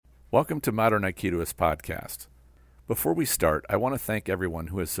Welcome to Modern Aikidoist Podcast. Before we start, I want to thank everyone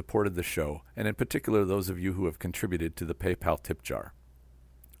who has supported the show, and in particular those of you who have contributed to the PayPal tip jar.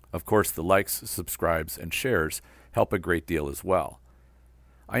 Of course, the likes, subscribes, and shares help a great deal as well.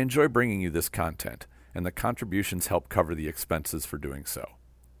 I enjoy bringing you this content, and the contributions help cover the expenses for doing so.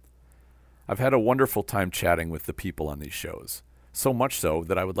 I've had a wonderful time chatting with the people on these shows, so much so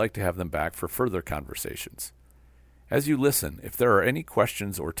that I would like to have them back for further conversations. As you listen, if there are any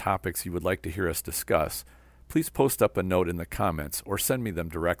questions or topics you would like to hear us discuss, please post up a note in the comments or send me them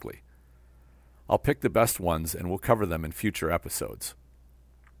directly. I'll pick the best ones and we'll cover them in future episodes.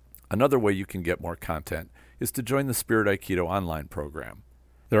 Another way you can get more content is to join the Spirit Aikido online program.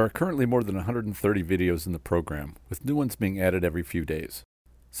 There are currently more than 130 videos in the program, with new ones being added every few days.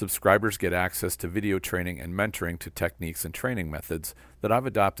 Subscribers get access to video training and mentoring to techniques and training methods that I've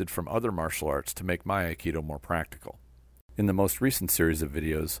adopted from other martial arts to make my Aikido more practical. In the most recent series of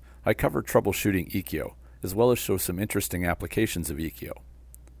videos, I cover troubleshooting Ikkyo, as well as show some interesting applications of Ikkyo.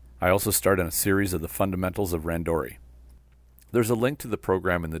 I also start on a series of the fundamentals of Randori. There's a link to the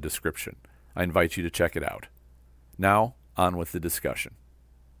program in the description. I invite you to check it out. Now, on with the discussion.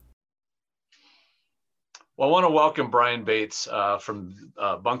 Well, I want to welcome Brian Bates from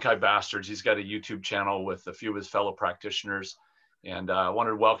Bunkai Bastards. He's got a YouTube channel with a few of his fellow practitioners, and I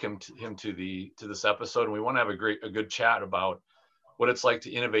wanted to welcome him to this episode. And we want to have a good chat about what it's like to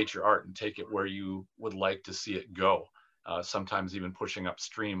innovate your art and take it where you would like to see it go. Sometimes even pushing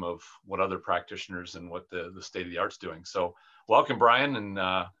upstream of what other practitioners and what the state of the art's doing. So, welcome, Brian, and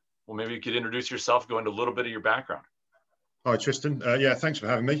well, maybe you could introduce yourself, go into a little bit of your background. Hi, Tristan. Yeah, thanks for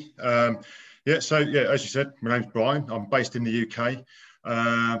having me. As you said, my name's Brian. I'm based in the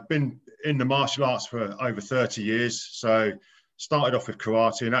UK. Been in the martial arts for over 30 years. So started off with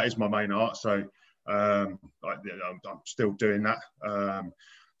karate, and that is my main art. So I'm still doing that.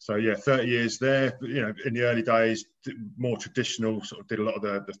 30 years there. You know, in the early days, more traditional. Sort of did a lot of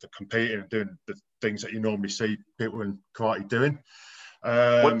the competing and doing the things that you normally see people in karate doing.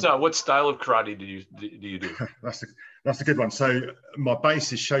 What style of karate do you do? That's a good one. So my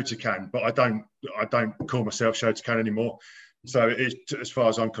base is Shotokan, but I don't call myself Shotokan anymore. So as far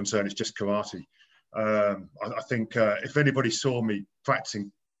as I'm concerned, it's just karate. I think if anybody saw me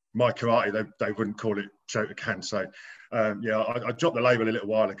practicing my karate, they wouldn't call it Shotokan. So I dropped the label a little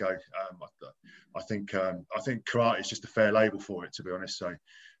while ago. I think karate is just a fair label for it, to be honest. So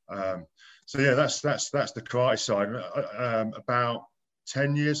that's the karate side. About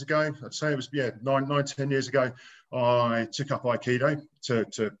 10 years ago, I'd say it was 10 years ago, I took up Aikido to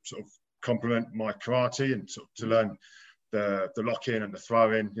sort of complement my karate and sort of to learn the lock-in and the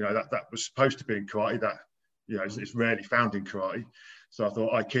throw-in. You know, that was supposed to be in karate, that, you know, it's rarely found in karate. So I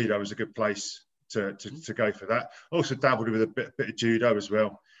thought Aikido was a good place to go for that. Also dabbled with a bit of judo as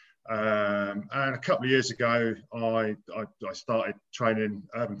well. And a couple of years ago, I started training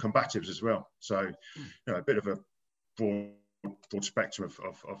urban combatives as well. So, you know, a bit of a broad spectrum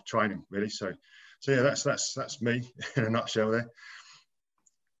of training, really. So yeah, that's me in a nutshell there.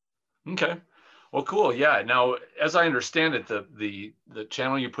 Okay, well, cool. Yeah. Now, as I understand it, the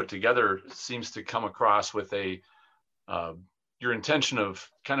channel you put together seems to come across with your intention of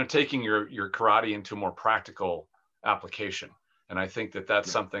kind of taking your karate into a more practical application. And I think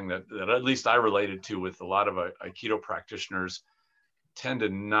that's something that at least I related to with a lot of Aikido practitioners tend to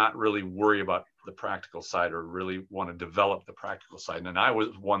not really worry about the practical side or really want to develop the practical side. And I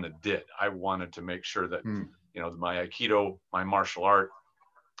was one that did. I wanted to make sure that, you know, my Aikido, my martial art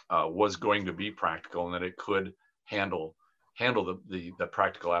was going to be practical and that it could handle the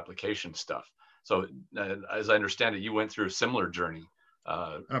practical application stuff. So as I understand it, you went through a similar journey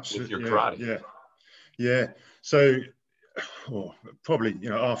with your karate. Yeah. So probably, you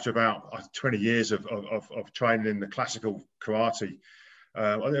know, after about 20 years of training in the classical karate,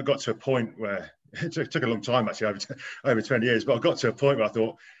 I think I got to a point where it took a long time, actually, over 20 years, but I got to a point where I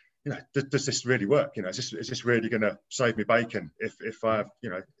thought, you know, does this really work? You know, is this really going to save me bacon if I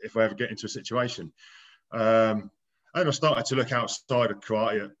ever get into a situation? And I started to look outside of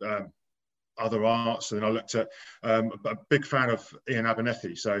karate at other arts, and I looked at a big fan of Ian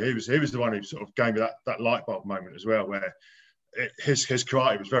Abernethy. So he was the one who sort of gave me that light bulb moment as well, where his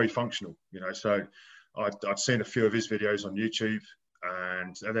karate was very functional. You know, so I'd seen a few of his videos on YouTube.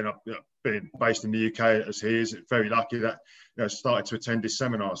 And then I've been based in the UK as he is, very lucky that, you know, started to attend his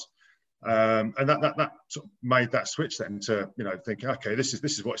seminars, and that sort of made that switch then to, you know, thinking, okay, this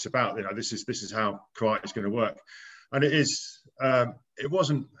is what it's about. You know, this is how karate is going to work, and it is. It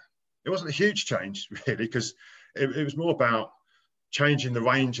wasn't a huge change really, because it was more about changing the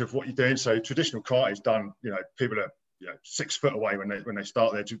range of what you're doing. So traditional karate is done, you know, people are 6 foot away when they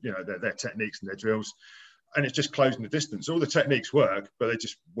start their techniques and their drills, and it's just closing the distance. All the techniques work, but they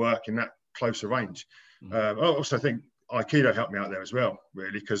just work in that closer range. I also think Aikido helped me out there as well,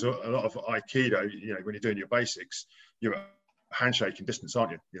 really, because a lot of Aikido, when you're doing your basics, you're handshaking distance,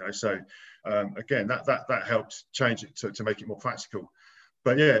 aren't you? So again, that helped change it to make it more practical.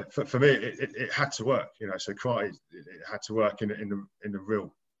 But yeah, for me, it had to work, So karate, it had to work in the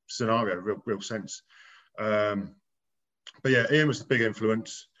real scenario, real sense. But yeah, Ian was a big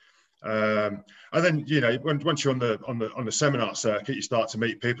influence. And then once you're on the seminar circuit, you start to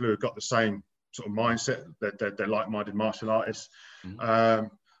meet people who have got the same sort of mindset. They're like-minded martial artists, and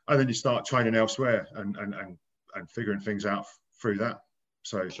then you start training elsewhere and figuring things out through that.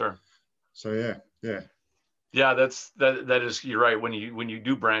 So sure. So yeah. That is, you're right. When you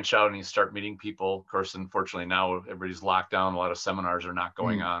do branch out and you start meeting people, of course, unfortunately now everybody's locked down. A lot of seminars are not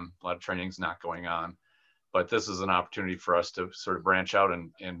going on. A lot of training's not going on. But this is an opportunity for us to sort of branch out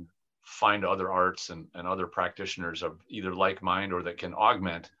and find other arts and other practitioners of either like mind or that can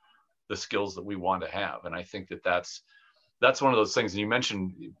augment the skills that we want to have. And I think that's one of those things. And you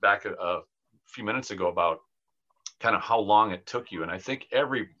mentioned back a few minutes ago about kind of how long it took you. And I think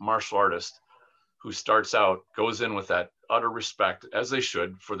every martial artist who starts out goes in with that utter respect, as they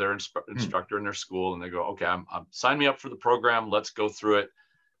should, for their instructor in their school. And they go, okay, I'm sign me up for the program. Let's go through it.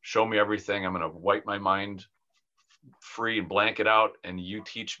 Show me everything. I'm going to wipe my mind free and blank it out, and you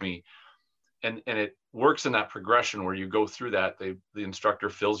teach me. And it works in that progression where you go through that. The instructor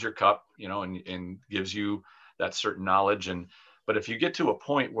fills your cup, and gives you that certain knowledge. But if you get to a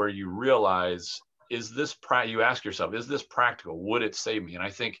point where you realize, you ask yourself, is this practical? Would it save me? And I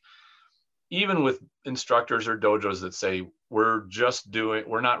think even with instructors or dojos that say, we're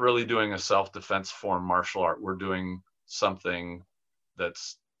not really doing a self-defense form martial art. We're doing something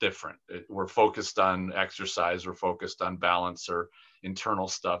that's different. We're focused on exercise. We're focused on balance or internal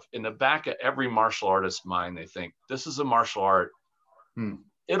stuff. In the back of every martial artist's mind, they think, this is a martial art.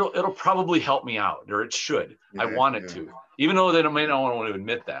 It'll probably help me out, or it should. I want it to, even though they may not want to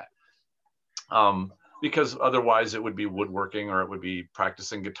admit that. Because otherwise it would be woodworking, or it would be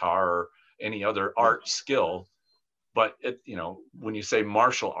practicing guitar, or any other art skill. But when you say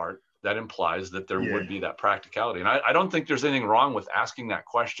martial art, that implies that there would be that practicality. And I don't think there's anything wrong with asking that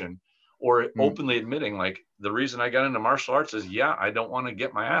question, or openly admitting, like, the reason I got into martial arts is, I don't want to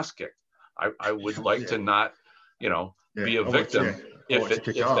get my ass kicked. I would like to not, be a victim if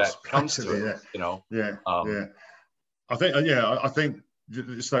that comes to it, I think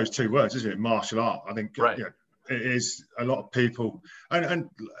it's those two words, isn't it? Martial art. I think, right. It is a lot of people, and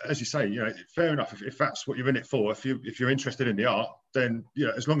as you say, fair enough. If that's what you're in it for, if you're interested in the art, then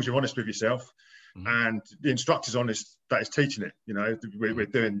as long as you're honest with yourself, and the instructor's honest that is teaching it. We're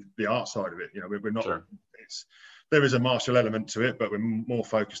doing the art side of it. We're not. Sure. There is a martial element to it, but we're more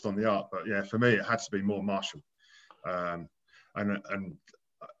focused on the art. But yeah, for me, it had to be more martial, and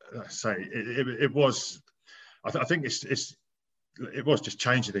I say it was. I think it was just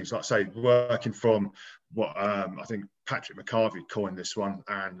changing things, like I say, working from what I think Patrick McCarvey coined this one,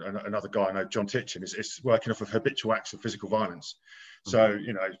 and another guy I know, John Titchin, is working off of habitual acts of physical violence. So,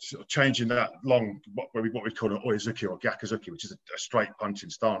 sort of changing that long, what we call an oizuki or gyakuzuki, which is a straight punching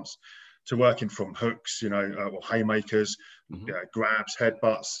stance, to working from hooks, or haymakers, grabs,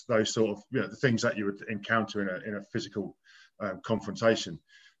 headbutts, those sort of, the things that you would encounter in a physical confrontation.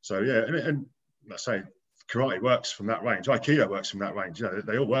 So, yeah, and I say, karate works from that range. Aikido works from that range.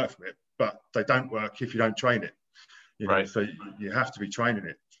 They all work from it, but they don't work if you don't train it. Right. So you have to be training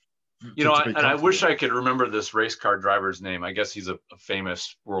it. And I wish I could remember this race car driver's name. I guess he's a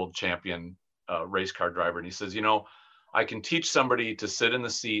famous world champion race car driver. And he says, I can teach somebody to sit in the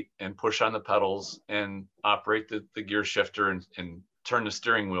seat and push on the pedals and operate the gear shifter and turn the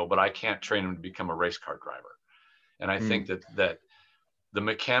steering wheel, but I can't train them to become a race car driver. And I think that the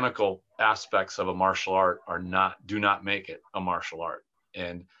mechanical aspects of a martial art do not make it a martial art.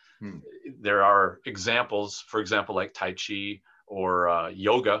 And there are examples, for example, like Tai Chi or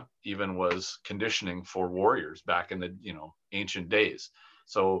yoga even was conditioning for warriors back in the, ancient days.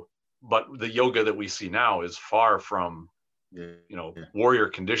 So, but the yoga that we see now is far from, warrior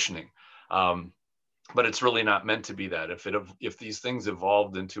conditioning. But it's really not meant to be that. If these things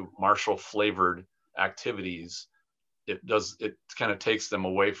evolved into martial flavored activities, it kind of takes them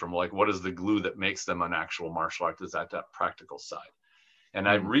away from, like, what is the glue that makes them an actual martial art? Is that practical side? And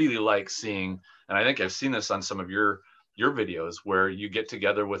I really like seeing, and I think I've seen this on some of your videos, where you get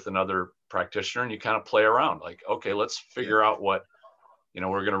together with another practitioner and you kind of play around, like, okay, let's figure out what,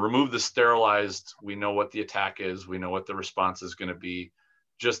 we're going to remove the sterilized, we know what the attack is, we know what the response is going to be.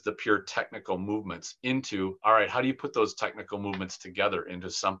 just the pure technical movements into, all right, how do you put those technical movements together into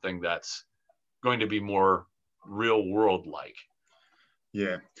something that's going to be more real world like?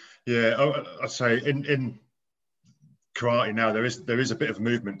 Yeah. I'd say in karate now there is a bit of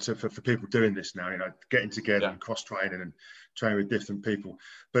movement for people doing this now, getting together and cross training and training with different people.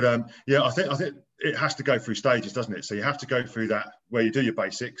 But I think it has to go through stages, doesn't it? So you have to go through that where you do your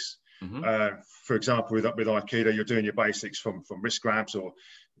basics. For example, with Aikido, you're doing your basics from wrist grabs, or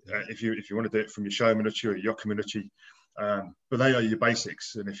if you want to do it from your Shomanuchi or your Yokomanuchi, but they are your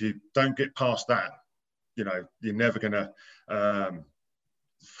basics. And if you don't get past that, you're never going to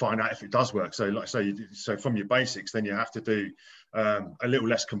find out if it does work. So like I say, so from your basics, then you have to do a little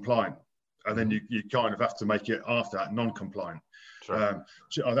less compliant, and then you kind of have to make it after that non-compliant. Sure.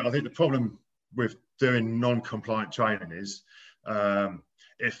 So I think the problem with doing non-compliant training is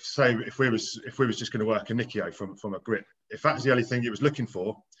if we was just going to work a Nikio from a grip, if that's the only thing it was looking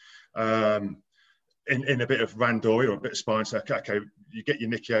for, in a bit of randori or a bit of spine, so okay, you get your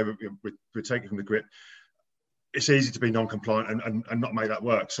Nikio, we take it from the grip. It's easy to be non-compliant and not make that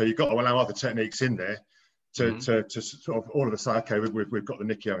work. So you've got to allow other techniques in there to sort of all of a sudden, okay, we've got the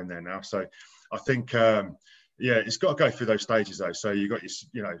Nikio in there now. So I think, it's got to go through those stages though. So you've got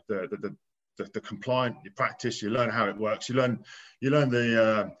your, the compliant, you practice, you learn how it works, you learn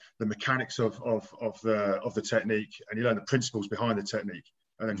the mechanics of the technique, and you learn the principles behind the technique.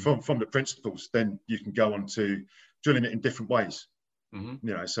 And then from the principles, then you can go on to drilling it in different ways.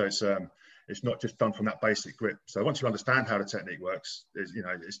 So it's not just done from that basic grip. So once you understand how the technique works,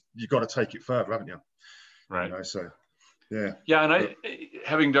 you've got to take it further, haven't you? Right. Yeah. Yeah, and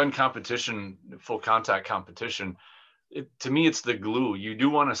having done competition, full contact competition, to me, it's the glue. You do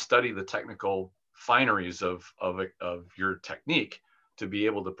want to study the technical fineries of your technique to be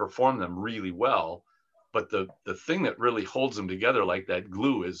able to perform them really well. But the thing that really holds them together like that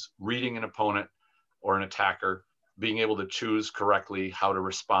glue is reading an opponent or an attacker, being able to choose correctly how to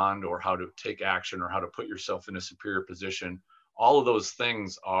respond or how to take action or how to put yourself in a superior position. All of those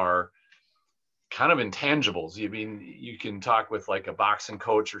things are kind of intangibles. You can talk with like a boxing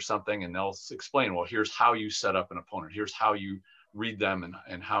coach or something, and they'll explain, well, here's how you set up an opponent. Here's how you read them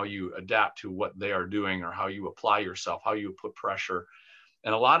and how you adapt to what they are doing, or how you apply yourself, how you put pressure.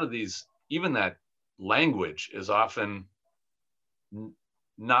 And a lot of these, even that language is often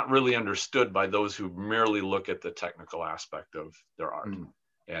not really understood by those who merely look at the technical aspect of their art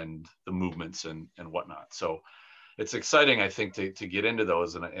and the movements and whatnot. So it's exciting, I think, to get into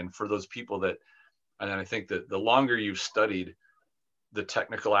those. And for those people that, and I think that the longer you've studied the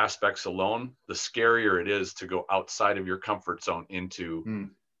technical aspects alone, the scarier it is to go outside of your comfort zone into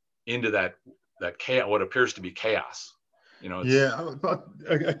that chaos, what appears to be chaos. But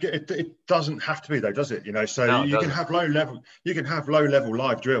it doesn't have to be though, does it? So no, you can have low level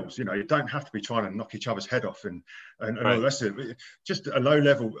live drills. You don't have to be trying to knock each other's head off and all the rest of it. Just a low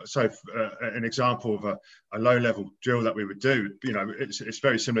level. So an example of a low level drill that we would do, it's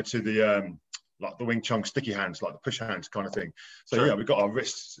very similar to the like the Wing Chun sticky hands, like the push hands kind of thing. So we've got our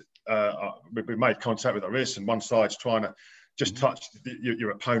wrists. We made contact with our wrists, and one side's trying to just touch your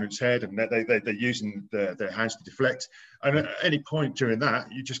opponent's head, and they're using their hands to deflect. And at any point during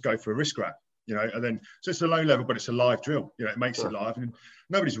that, you just go for a wrist grab, and then, so it's a low level, but it's a live drill, it makes it live, and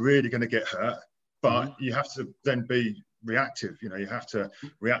nobody's really going to get hurt, but you have to then be reactive, you have to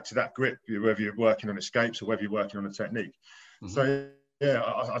react to that grip, whether you're working on escapes or whether you're working on a technique. So,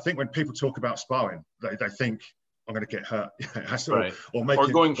 I think when people talk about sparring, they think, I'm going to get hurt, or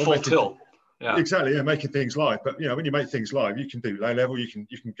going full tilt. Yeah. Exactly, making things live. But when you make things live, you can do low level. You can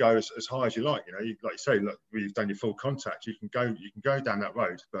go as high as you like. Like you say, look, you've done your full contact. You can go down that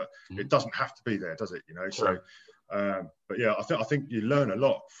road, but it doesn't have to be there, does it? So, but I think you learn a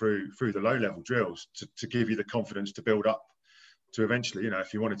lot through the low level drills to give you the confidence to build up to eventually,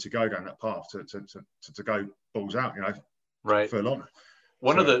 if you wanted to go down that path to go balls out, full on.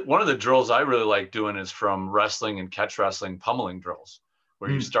 One of the drills I really like doing is from wrestling and catch wrestling pummeling drills,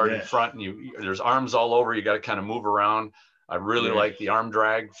 where you start in front and there's arms all over. You got to kind of move around. I really like the arm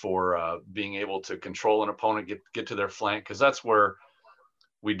drag for being able to control an opponent, get to their flank, because that's where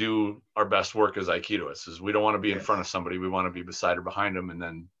we do our best work as Aikidoists. Is we don't want to be in front of somebody. We want to be beside or behind them. And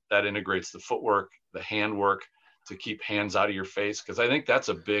then that integrates the footwork, the hand work to keep hands out of your face. Because I think that's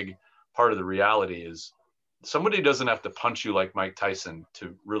a big part of the reality is somebody doesn't have to punch you like Mike Tyson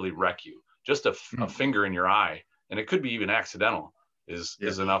to really wreck you. Just a finger in your eye, and it could be even accidental,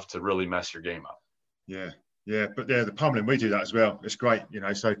 is enough to really mess your game up. Yeah. Yeah, but yeah, the pummeling, we do that as well. It's great, you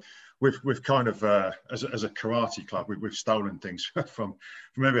know. So we've kind of as a karate club, we've stolen things from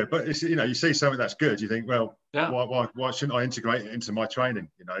everywhere. But it's, you know, you see something that's good, you think, well, Yeah. why shouldn't I integrate it into my training?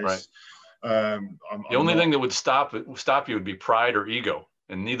 You know, Right. The only thing that would stop you would be pride or ego,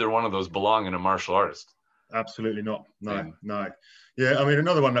 and neither one of those belong in a martial artist. Absolutely not. No, no. Yeah, I mean,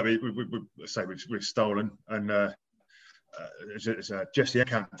 another one that we've stolen, and Jesse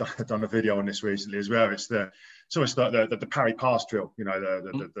Eckhart done a video on this recently as well. It's almost like the parry pass drill, you know,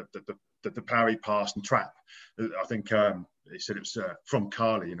 the parry pass and trap. I think he said it was from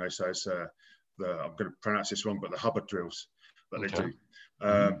Kali, you know, so it's I'm going to pronounce this wrong, but the Hubbard drills that they do.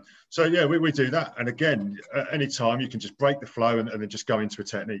 So yeah, we do that, and again, at any time you can just break the flow and then just go into a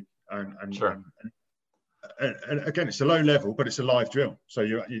technique, and sure. And again, it's a low level, but it's a live drill. So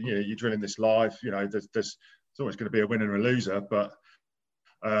you're drilling this live. You know, there's always going to be a winner and a loser, but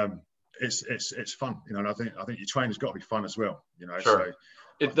it's fun, you know. And I think your training's got to be fun as well, you know. Sure. So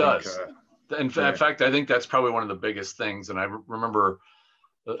it does. In fact, I think that's probably one of the biggest things. And I remember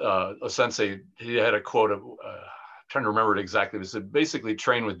a sensei, he had a quote of, trying to remember it exactly. It said, basically,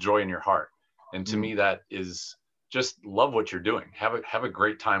 train with joy in your heart. And to me, that is just love what you're doing. Have a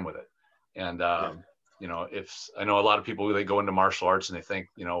great time with it. And you know, if I know a lot of people, they go into martial arts and they think,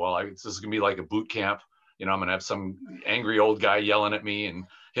 you know, well, this is gonna be like a boot camp. You know, I'm gonna have some angry old guy yelling at me and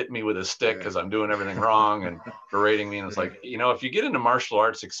hitting me with a stick because I'm doing everything wrong and berating me. And it's like, you know, if you get into martial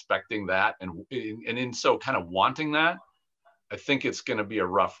arts expecting that and in so kind of wanting that, I think it's going to be a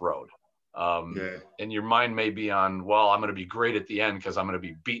rough road. And your mind may be on, well, I'm going to be great at the end because I'm going to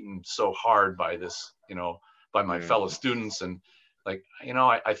be beaten so hard by this, you know, by my fellow students. And like, you know,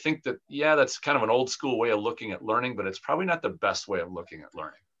 I think that, that's kind of an old school way of looking at learning, but it's probably not the best way of looking at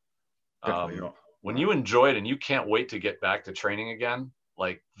learning. Definitely not. When you enjoy it and you can't wait to get back to training again,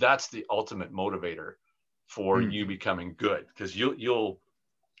 like that's the ultimate motivator for you becoming good, because you'll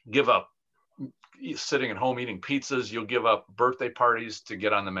give up sitting at home eating pizzas, you'll give up birthday parties to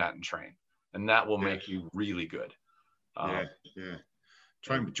get on the mat and train, and that will make you really good.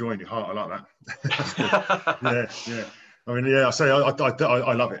 Train with joy in your heart. I like that. yeah. I mean, I say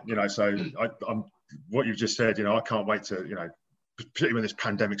I love it, you know. So I'm what you've just said, you know, I can't wait to, you know, particularly when this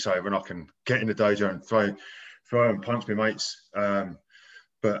pandemic's over and I can get in the dojo and throw and punch my mates. But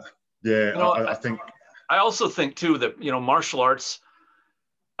yeah, you know, I think. I also think too that, you know, martial arts,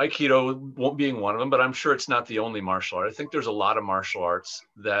 Aikido being one of them, but I'm sure it's not the only martial art. I think there's a lot of martial arts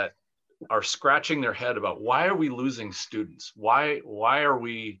that are scratching their head about, why are we losing students? Why are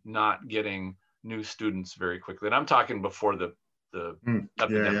we not getting new students very quickly? And I'm talking before the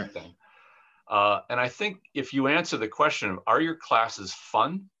epidemic thing. And I think if you answer the question of, are your classes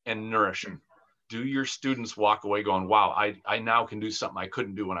fun and nourishing? Do your students walk away going, wow, I now can do something I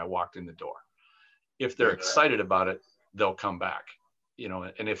couldn't do when I walked in the door? If they're excited about it, they'll come back. You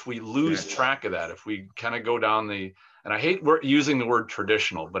know, and if we lose track of that, if we kind of go down and I hate using the word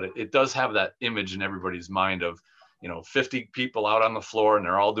traditional, but it does have that image in everybody's mind of, you know, 50 people out on the floor and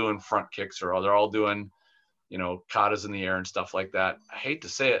they're all doing front kicks, or they're all doing, you know, katas in the air and stuff like that. I hate to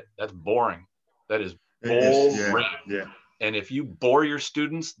say it, that's boring. That is boring. And if you bore your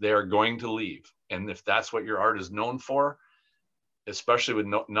students, they are going to leave. And if that's what your art is known for, especially with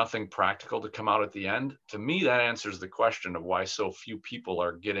nothing practical to come out at the end, to me, that answers the question of why so few people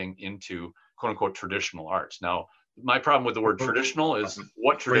are getting into quote unquote traditional arts. Now, my problem with the word traditional is,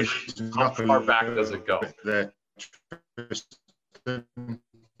 what tradition? How far back does it go?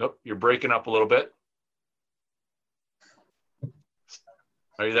 Nope, you're breaking up a little bit.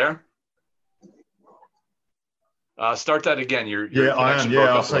 Are you there? Start that again. I am.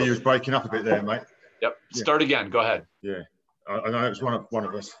 Yeah, I'll say you was breaking up a bit there, mate. Yep. Start again. Go ahead. Yeah. I know it was one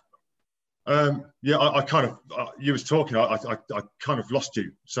of us. I kind of you was talking. I kind of lost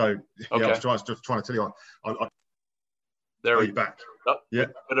you. So I was trying to tell you. There we go. Back. Oh, bit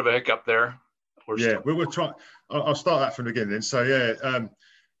of a hiccup there. We're trying. I'll start that from the beginning. So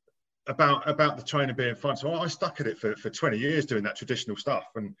about the training being fun. So I stuck at it for 20 years doing that traditional stuff,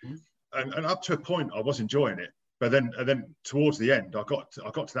 and up to a point I was enjoying it. But then towards the end, I got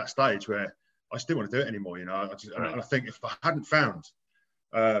to that stage where I still want to do it anymore, you know. And I think if I hadn't found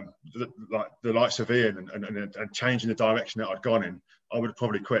the likes of Ian and changing the direction that I'd gone in, I would have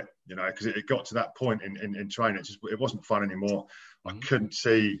probably quit, you know, because it got to that point in training. It wasn't fun anymore. I couldn't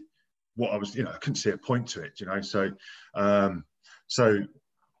see what I was, you know, I couldn't see a point to it, you know. I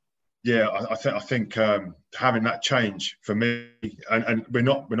think having that change for me, and we're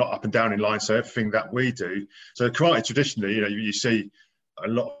not up and down in line. So everything that we do, so karate traditionally, you know, you see a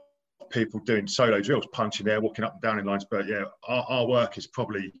lot of people doing solo drills, punching there, walking up and down in lines. But yeah, our work is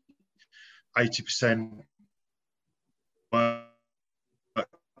probably 80%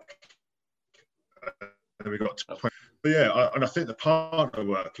 then we got 20. But yeah, and I think the partner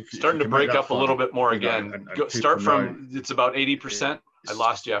work, starting to break up a little bit more again. And start from, it's about 80%. I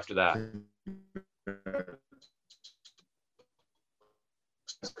lost you after that.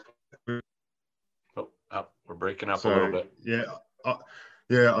 Oh, we're breaking up a little bit. Yeah,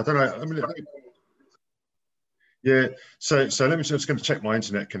 I don't know. I mean, yeah. So let me just going to check my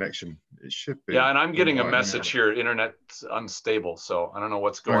internet connection. It should be. Yeah, and I'm getting a message here. Internet's unstable, so I don't know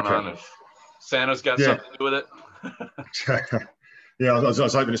what's going on. If Santa's got something to do with it. Yeah, I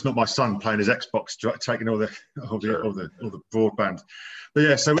was hoping it's not my son playing his Xbox, taking all the broadband. But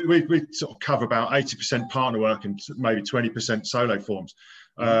yeah, so we sort of cover about 80% partner work and maybe 20% solo forms.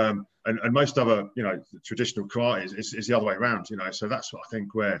 And most other, traditional karate is the other way around, so that's what I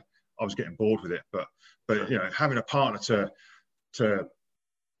think where I was getting bored with it. But having a partner to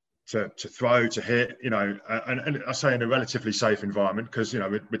throw, to hit, and I say in a relatively safe environment, because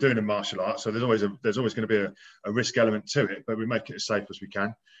we're doing a martial arts, so there's always going to be a risk element to it, but we make it as safe as we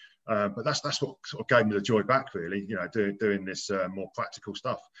can. But that's what sort of gave me the joy back, really, doing this more practical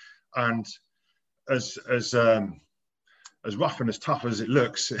stuff. And as rough and as tough as it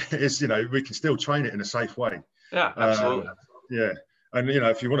looks, is we can still train it in a safe way. Yeah, absolutely. Yeah. And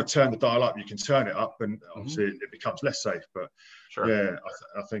if you want to turn the dial up, you can turn it up, and obviously it becomes less safe. But yeah,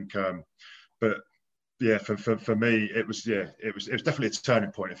 I think. But yeah, for me, it was definitely a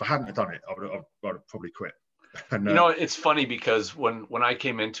turning point. If I hadn't have done it, I would have probably quit. And, it's funny because when I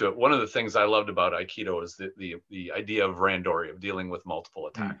came into it, one of the things I loved about Aikido is the idea of randori, of dealing with multiple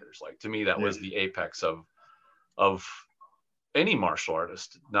attackers. Like, to me, that was the apex of any martial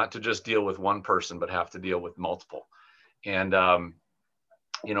artist, not to just deal with one person, but have to deal with multiple. And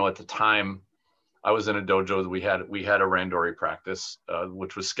at the time, I was in a dojo. We had a randori practice,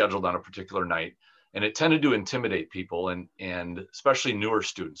 which was scheduled on a particular night, and it tended to intimidate people, and especially newer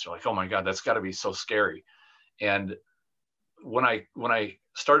students. They're like, "Oh my God, that's got to be so scary." And when I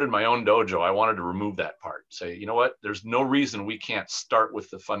started my own dojo, I wanted to remove that part. Say, you know what? There's no reason we can't start with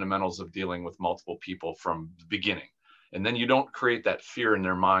the fundamentals of dealing with multiple people from the beginning, and then you don't create that fear in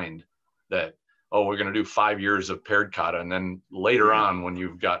their mind that, oh, we're going to do 5 years of paired kata, and then later on, when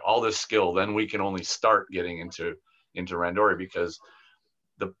you've got all this skill, then we can only start getting into randori, because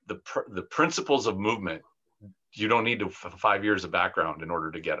the principles of movement, you don't need 5 years of background in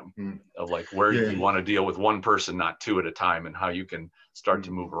order to get them. Of like where you want to deal with one person, not two at a time, and how you can start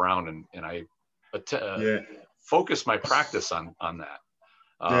to move around. And I focus my practice on that.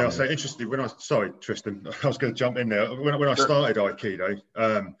 Yeah, I'll say interestingly, sorry, Tristan, I was going to jump in there. When I started Aikido,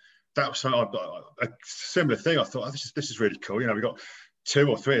 that was a similar thing. I thought, this is really cool. We got 2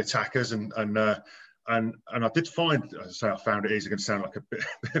 or 3 attackers, and I did find, as I say, I found it easy. Going to sound like a bit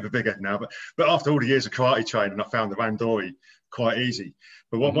of a big head now, but after all the years of karate training, I found the randori quite easy.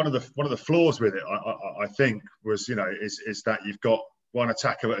 But one of the flaws with it, I think, was is that you've got one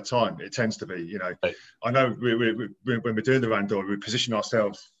attacker at a time. It tends to be, Right. I know when we're doing the randori, we position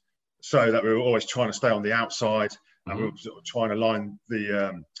ourselves so that we're always trying to stay on the outside, and we're sort of trying to line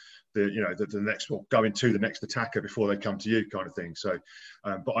the next, or go into the next attacker before they come to you, kind of thing. So,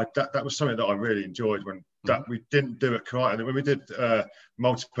 but that was something that I really enjoyed that we didn't do at karate. And when we did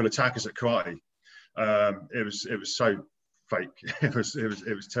multiple attackers at karate, it was so fake. It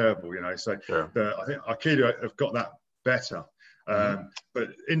was terrible, So I think Aikido have got that better. But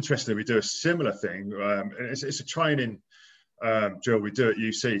interestingly, we do a similar thing. It's a training drill we do at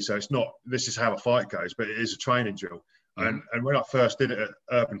UC. So it's not, this is how a fight goes, but it is a training drill. And when I first did it at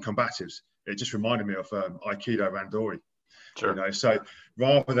Urban Combatives, it just reminded me of Aikido Randori. Sure. So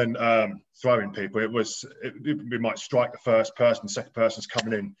rather than throwing people, we might strike the first person, the second person's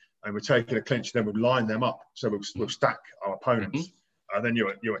coming in, and we're taking a clinch, then we'll line them up. So we'll stack our opponents, and then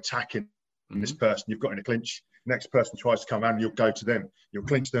you're attacking this person you've got in a clinch. Next person tries to come around, and you'll go to them. You'll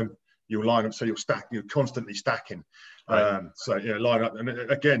clinch them, you'll line them, so you'll stack. You're constantly stacking. Right. So line up, and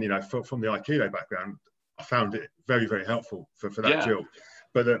again, from the Aikido background, I found it very, very helpful for that drill.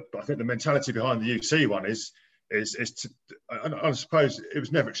 But I think the mentality behind the UC one is to, I suppose it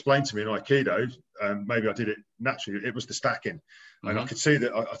was never explained to me in Aikido. Maybe I did it naturally. It was the stacking, and I could see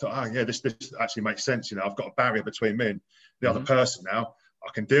that. I thought, this actually makes sense. I've got a barrier between me and the other person now. I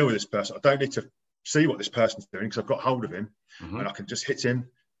can deal with this person. I don't need to see what this person's doing, because I've got hold of him, and I can just hit him,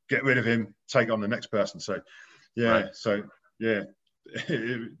 get rid of him, take on the next person. So, I say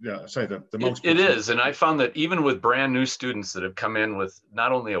the multiple. It is, and I found that even with brand new students that have come in with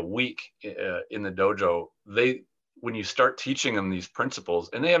not only a week in the dojo, when you start teaching them these principles,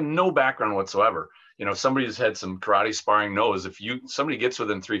 and they have no background whatsoever. Somebody who's had some karate sparring knows if somebody gets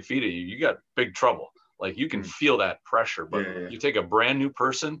within 3 feet of you, you got big trouble. Like, you can feel that pressure. But you take a brand new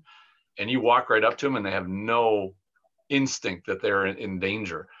person, and you walk right up to them and they have no instinct that they're in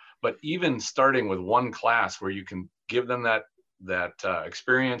danger. But even starting with one class where you can give them that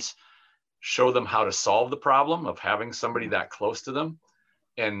experience, show them how to solve the problem of having somebody that close to them,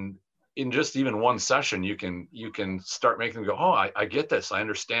 and in just even one session, you can start making them go, oh, I get this. I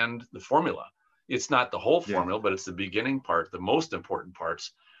understand the formula. It's not the whole formula, but it's the beginning part, the most important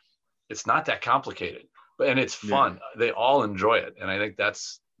parts. It's not that complicated, and it's fun. They all enjoy it. And I think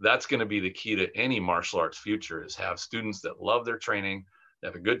that's going to be the key to any martial arts future, is have students that love their training, they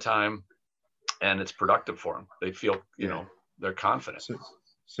have a good time, and it's productive for them. They feel, they're confident.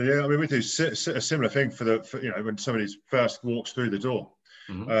 So yeah, I mean, we do a similar thing for when somebody first walks through the door.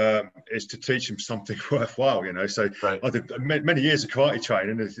 Is to teach them something worthwhile, So right. I did many years of karate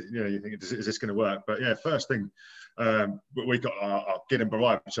training. You think, is this going to work? But yeah, first thing, we got our Giden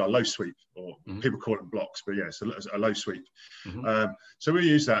Barai, which are low sweep, or people call them blocks, but yeah, it's a low sweep. So we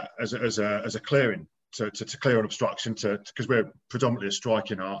use that as a clearing to clear an obstruction, because we're predominantly a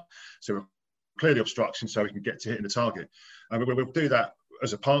striking art, so we'll clear the obstruction so we can get to hitting the target. And we'll do that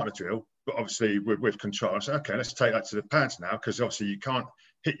as a partner drill, but obviously with control. So okay, let's take that to the pads now, because obviously you can't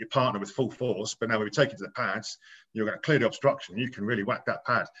hit your partner with full force, but now when we take it to the pads, you're going to clear the obstruction. You can really whack that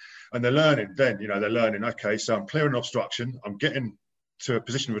pad. And they're learning then, they're learning, okay, so I'm clearing an obstruction, I'm getting to a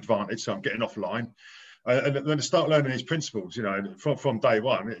position of advantage, so I'm getting offline. And then to start learning these principles, from day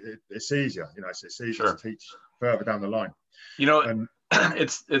one, it's easier, it's easier to teach further down the line.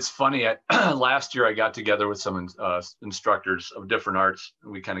 It's funny. Last year I got together with some instructors of different arts.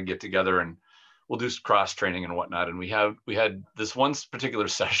 We kind of get together and we'll do cross training and whatnot. And we had this one particular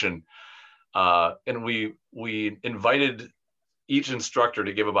session, and we invited each instructor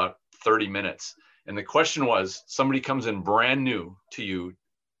to give about 30 minutes. And the question was, somebody comes in brand new to you,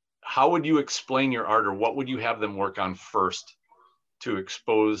 how would you explain your art, or what would you have them work on first to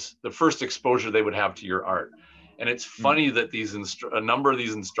expose the first exposure they would have to your art? And it's funny that a number of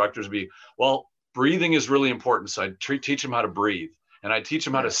these instructors breathing is really important. So I teach them how to breathe, and I teach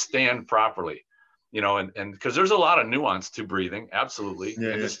them how to stand properly, and because there's a lot of nuance to breathing, absolutely,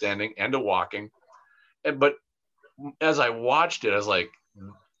 and to standing and to walking. But as I watched it, I was like,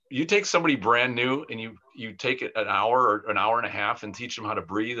 you take somebody brand new and you take it an hour or an hour and a half and teach them how to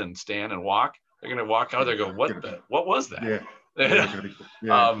breathe and stand and walk. They're going to walk out there and go, what was that?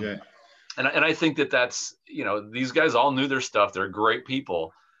 And I think that's, these guys all knew their stuff. They're great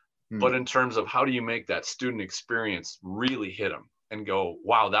people. But in terms of how do you make that student experience really hit them and go,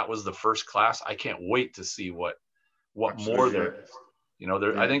 wow, that was the first class. I can't wait to see what more there is.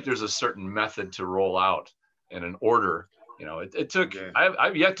 I think there's a certain method to roll out and an order. It took,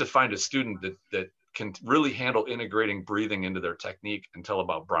 I've yet to find a student that can really handle integrating breathing into their technique until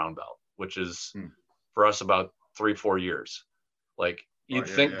about brown belt, which is for us about 3-4 years. Like, you'd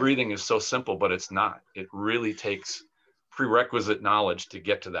think breathing is so simple, but it's not. It really takes prerequisite knowledge to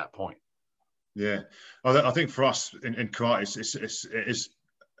get to that point. Yeah, I think for us in karate,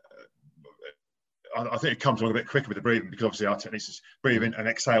 I think it comes along a bit quicker with the breathing, because obviously our technique is breathe in and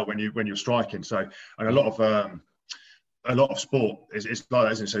exhale when you're striking. So, and a lot of sport is like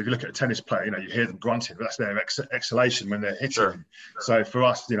that, isn't it? So if you look at a tennis player, you hear them grunting, but that's their exhalation when they're hitting. Sure. So for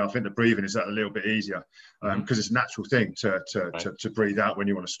us, I think the breathing is a little bit easier, because it's a natural thing to breathe out when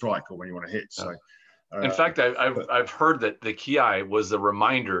you want to strike or when you want to hit. So, in fact, I've heard that the kiai was the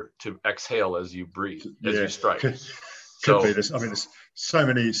reminder to exhale as you breathe, as you strike. Could be this. I mean, there's so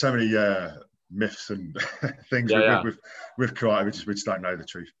many myths and things with karate, we just don't know the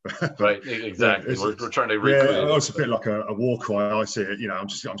truth. Right, exactly. We're trying to recreate. Yeah, it's a bit like a war cry. I see it. I'm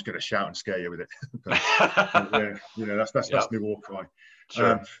just going to shout and scare you with it. But, that's the war cry.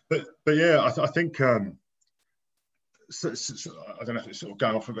 Sure. But yeah, I think so, I don't know if it's sort of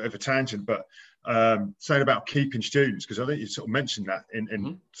going off a bit of a tangent, but saying about keeping students, because I think you sort of mentioned that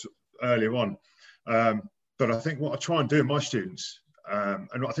in earlier on. But I think what I try and do with my students,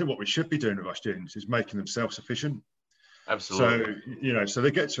 and I think what we should be doing with our students, is making them self-sufficient. Absolutely. So so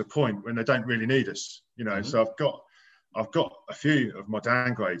they get to a point when they don't really need us. So I've got a few of my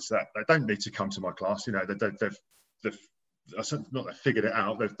downgrades that they don't need to come to my class. They've not they've figured it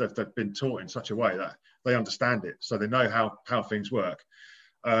out. They've been taught in such a way that they understand it, so they know how things work.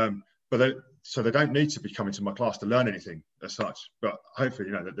 But they don't need to be coming to my class to learn anything as such. But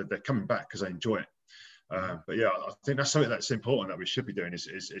hopefully, they're coming back because they enjoy it. But yeah, I think that's something that's important that we should be doing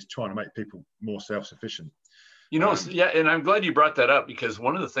is trying to make people more self-sufficient. And I'm glad you brought that up, because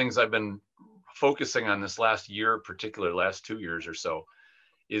one of the things I've been focusing on this last year, particularly last 2 years or so,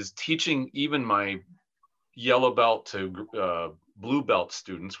 is teaching even my yellow belt to blue belt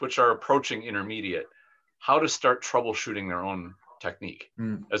students, which are approaching intermediate, how to start troubleshooting their own technique,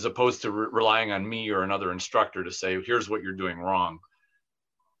 as opposed to relying on me or another instructor to say, here's what you're doing wrong.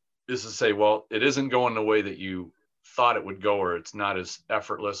 Is to say, well, it isn't going the way that you thought it would go, or it's not as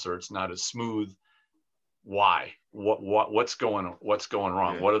effortless, or it's not as smooth. Why? What's going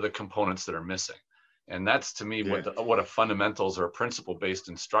wrong? What are the components that are missing? And that's, to me, what a fundamentals or a principle-based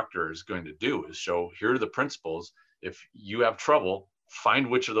instructor is going to do, is show, here are the principles. If you have trouble, find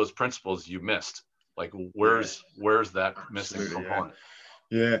which of those principles you missed. Like, where's that missing component?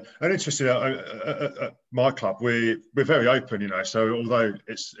 Yeah, and interesting. At my club, we're very open, you know. So although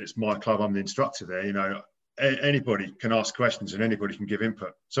it's my club, I'm the instructor there. You know, anybody can ask questions and anybody can give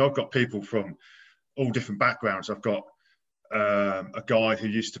input. So I've got people from all different backgrounds. I've got a guy who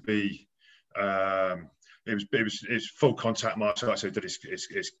used to be it was full contact martial arts. So he did his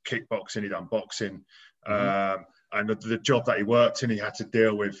kickboxing, he done boxing, and the job that he worked in, he had to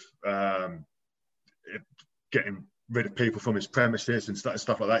deal with getting rid of people from his premises and stuff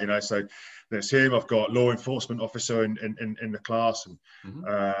like that, you know. So there's him. I've got law enforcement officer in the class,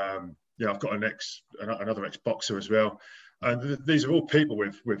 and I've got another ex-boxer as well. And these are all people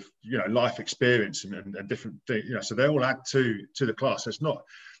with you know, life experience and different things, you know. So they all add to the class. So it's not,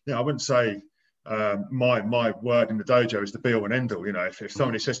 you know, I wouldn't say my word in the dojo is the be all and end all. You know, if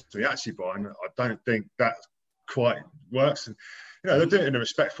somebody says to me, actually, Brian, I don't think that quite works. And, you know, they're doing it in a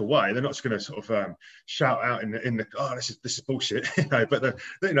respectful way. They're not just going to sort of shout out in the oh, this is bullshit, you know. But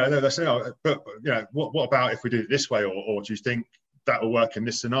they're saying, oh, but you know, what about if we do it this way, or do you think that will work in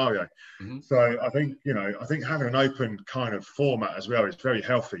this scenario? So I think having an open kind of format as well is very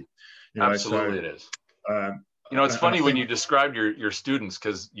healthy. You know, absolutely, so, it is. You know, it's funny when you described your students,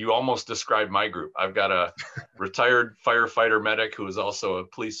 because you almost described my group. I've got a retired firefighter medic who is also a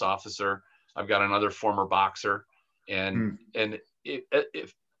police officer. I've got another former boxer, and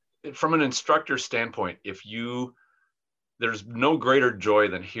if from an instructor standpoint, there's no greater joy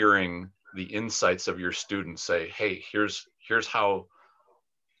than hearing the insights of your students say, hey, here's how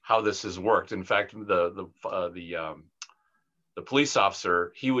this has worked. In fact, the police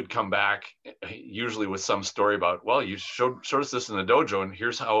officer, he would come back usually with some story about, well, you showed us this in the dojo, and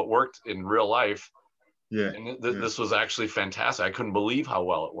here's how it worked in real life. Yeah. And this was actually fantastic. I couldn't believe how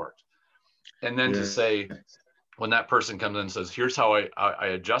well it worked. And then to say, when that person comes in and says, here's how I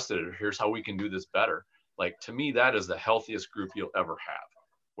adjusted it, or here's how we can do this better. Like, to me, that is the healthiest group you'll ever have,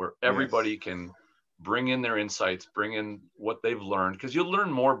 where everybody can bring in their insights, bring in what they've learned, because you'll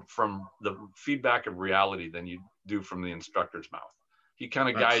learn more from the feedback of reality than you do from the instructor's mouth. He kind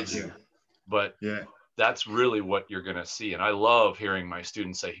of guides you, but that's really what you're going to see. And I love hearing my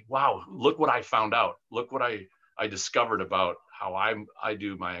students say, wow, look what I found out. Look what I discovered about how I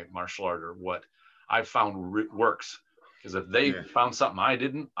do my martial art, or what I found works. Because if they found something I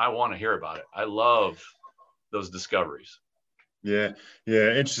didn't, I want to hear about it. I love those discoveries. Yeah.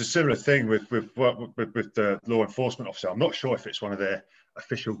 It's a similar thing with the law enforcement officer. I'm not sure if it's one of their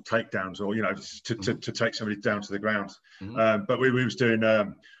official takedowns, or, you know, to take somebody down to the ground. But we was doing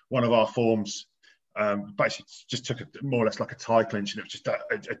one of our forms. Basically just took more or less like a tie clinch, and it was just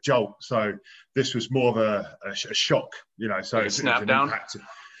a jolt. So this was more of a shock, you know. So like a snap down. Impact.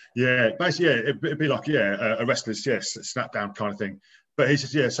 Yeah, basically, it'd be like a wrestler's snap down kind of thing. But he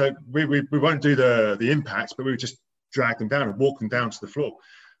says, so we won't do the impacts, but we would just drag them down and walk them down to the floor.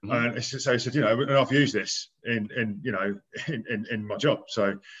 And so he said, you know, and I've used this in my job.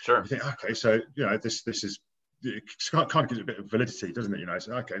 So you think, okay, so, you know, this is, it kind of gives it a bit of validity, doesn't it? You know,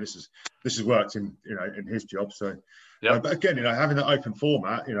 so okay, this has worked in his job. So, but again, you know, having that open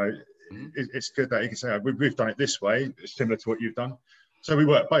format, you know, it's good that you can say, we've done it this way, similar to what you've done. So we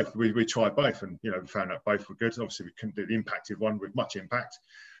worked both. We tried both, and, you know, we found out both were good. Obviously, we couldn't do the impacted one with much impact,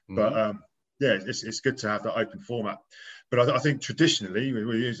 but it's good to have that open format. But I think traditionally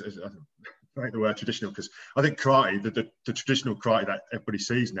we use, I think the word traditional, because I think karate, the traditional karate that everybody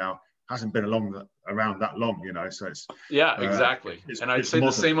sees now, hasn't been around that long, you know. So it's exactly. And I'd say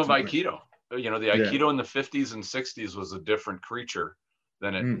the same of Aikido. You know, the Aikido in the 50s and 60s was a different creature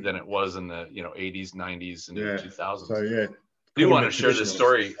than it was in the 80s, 90s, and 2000s. So I do want to share this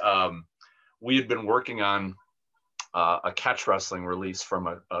story. We had been working on a catch wrestling release from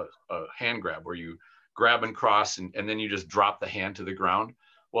a hand grab, where you grab and cross, and then you just drop the hand to the ground.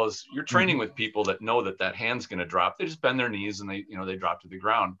 Well, as you're training with people that know that hand's going to drop, they just bend their knees and they drop to the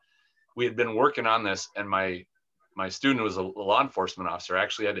ground. We had been working on this, and my student was a law enforcement officer,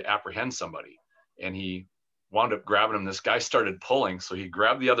 actually had to apprehend somebody, and he wound up grabbing him. This guy started pulling, so he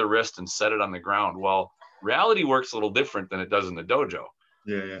grabbed the other wrist and set it on the ground. Well, reality works a little different than it does in the dojo.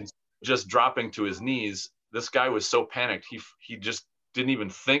 Just dropping to his knees, this guy was so panicked, he just didn't even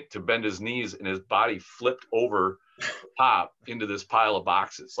think to bend his knees, and his body flipped over top into this pile of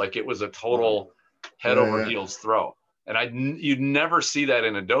boxes. Like it was a total head over heels throw. And you'd never see that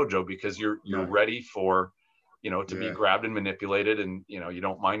in a dojo because you're ready for, to be grabbed and manipulated, and, you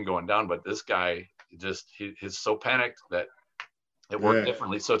don't mind going down. But this guy he's so panicked that it worked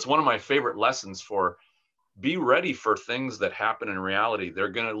differently. So it's one of my favorite lessons for be ready for things that happen in reality. They're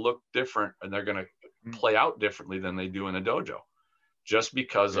going to look different and they're going to play out differently than they do in a dojo, just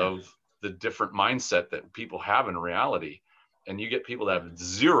because of the different mindset that people have in reality. And you get people that have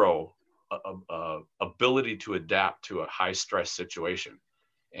zero ability to adapt to a high stress situation,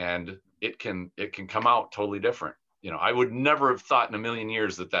 and it can come out totally different. I would never have thought in a million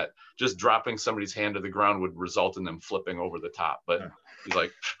years that just dropping somebody's hand to the ground would result in them flipping over the top. But he's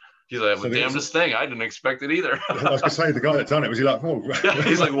like the damnedest thing. I didn't expect it either. I was gonna say, the guy that done it, was he like, oh? Yeah,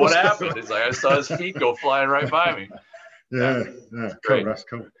 he's like, what happened? He's like, I saw his feet go flying right by me. Yeah, cool. That's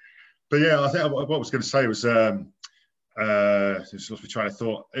cool. But yeah, I think what I was going to say was, just lost my train of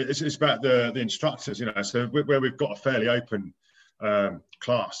thought. It's about the instructors, So where we've got a fairly open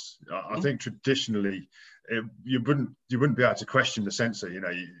class, I think traditionally you wouldn't be able to question the sensei.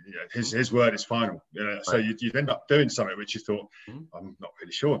 His word is final. So you'd end up doing something which you thought, I'm not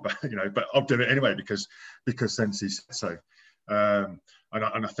really sure about, but I'll do it anyway because sensei said so. And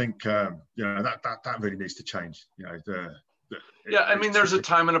I think that really needs to change. There's a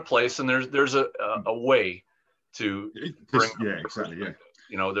time and a place, and there's a way to bring. Yeah, exactly. Yeah.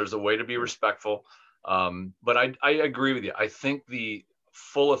 There's a way to be respectful. But I agree with you. I think the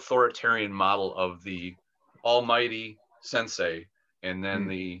full authoritarian model of the almighty sensei and then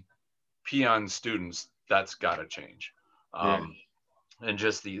the peon students, that's got to change. And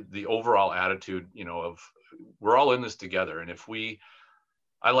just the overall attitude, of we're all in this together. And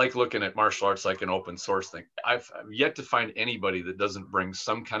I like looking at martial arts like an open source thing. I've yet to find anybody that doesn't bring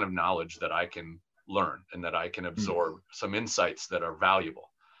some kind of knowledge that I can learn and that I can absorb, some insights that are valuable.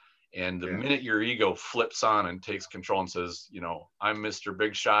 And the minute your ego flips on and takes control and says, I'm Mr.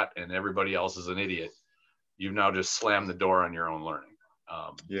 Big Shot and everybody else is an idiot, you've now just slammed the door on your own learning.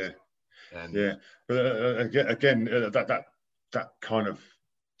 But again, that kind of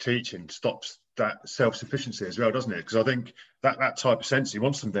teaching stops that self-sufficiency as well, doesn't it? Because I think that type of sensei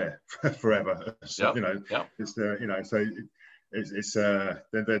wants them there forever. So, it's there, so it's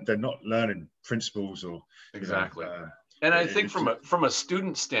they're not learning principles or exactly. And I think from a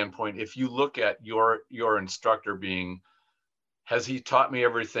student standpoint, if you look at your instructor has he taught me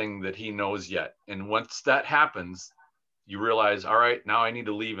everything that he knows yet? And once that happens, you realize, all right, now I need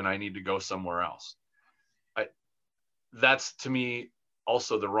to leave and I need to go somewhere else. That's to me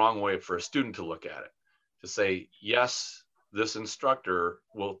also the wrong way for a student to look at it, to say, yes, this instructor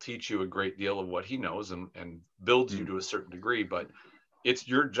will teach you a great deal of what he knows and builds you to a certain degree, but it's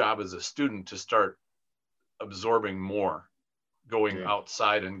your job as a student to start absorbing more, going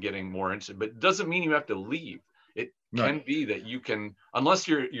outside and getting more into it. But it doesn't mean you have to leave. It can be that you can, unless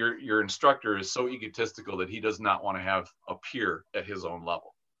your instructor is so egotistical that he does not want to have a peer at his own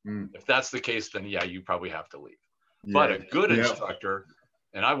level. If that's the case, then you probably have to leave. But a good instructor,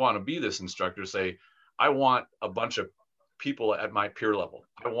 and I want to be this instructor, say, I want a bunch of people at my peer level.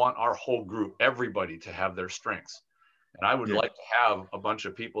 I want our whole group, everybody, to have their strengths. And I would like to have a bunch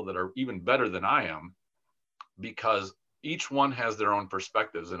of people that are even better than I am, because each one has their own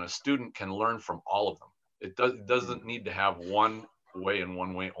perspectives and a student can learn from all of them. It doesn't need to have one way and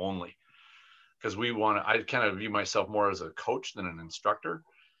one way only, because I kind of view myself more as a coach than an instructor.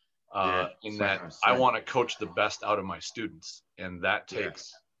 I want to coach the best out of my students. And that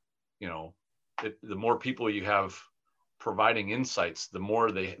takes, the more people you have providing insights, the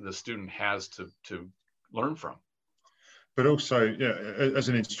more the student has to learn from. But also, as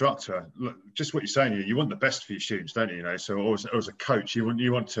an instructor, look, just what you're saying, you want the best for your students, don't you? So as a coach, you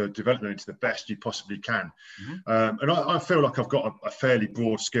want to develop them into the best you possibly can. And I feel like I've got a fairly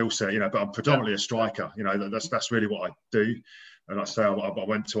broad skill set, but I'm predominantly a striker. That's really what I do. And like I say, I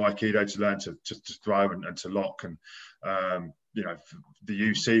went to Aikido to learn to throw and to lock, and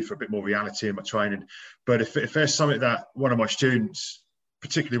the UC for a bit more reality in my training. But if there's something that one of my students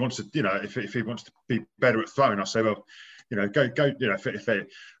particularly wants to, if he wants to be better at throwing, I say, well, go.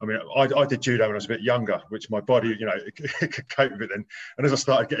 I did judo when I was a bit younger, which my body, it could cope with it then. And as I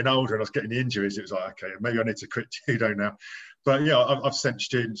started getting older and I was getting the injuries, it was like, okay, maybe I need to quit judo now. But I've sent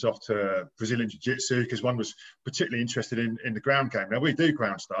students off to Brazilian Jiu-Jitsu because one was particularly interested in the ground game. Now we do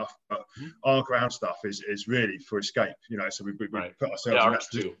ground stuff, but our ground stuff is really for escape. So we put ourselves in that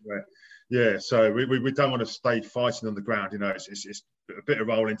position where, so we don't want to stay fighting on the ground. It's a bit of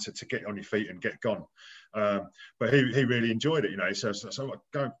rolling to get on your feet and get gone. But he really enjoyed it, you know. So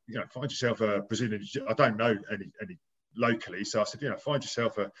go, you know, find yourself a Brazilian. I don't know any locally, so I said, you know, find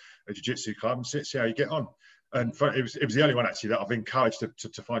yourself a jiu-jitsu club and see how you get on. And it was the only one actually that I've encouraged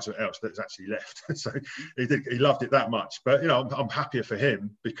to find something else that's actually left. So he loved it that much. But you know, I'm happier for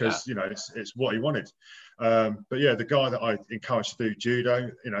him because you know it's what he wanted. But yeah, the guy that I encouraged to do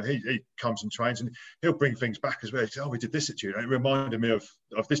judo, you know, he comes and trains and he'll bring things back as well. He says, oh, we did this at judo. It reminded me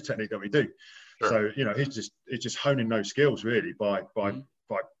of this technique that we do. Sure. So you know, he's just honing those skills really by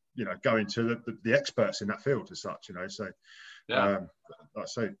you know, going to the experts in that field as such, you know. So like I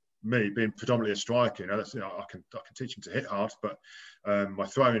say, me being predominantly a striker, you know, that's, you know, I can teach him to hit hard, but my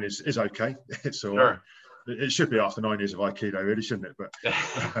throwing is okay. It's all right. It should be after 9 years of Aikido, really, shouldn't it?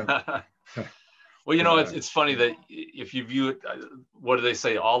 But well, you know, it's funny that if you view it, what do they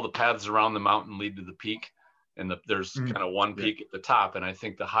say? All the paths around the mountain lead to the peak, and there's kind of one peak at the top. And I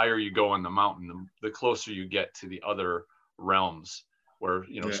think the higher you go on the mountain, the closer you get to the other realms where,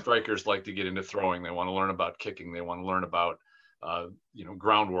 you know, strikers like to get into throwing. They want to learn about kicking. They want to learn about, you know,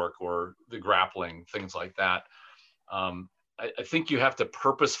 groundwork or the grappling, things like that. I think you have to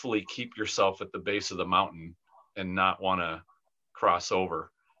purposefully keep yourself at the base of the mountain and not want to cross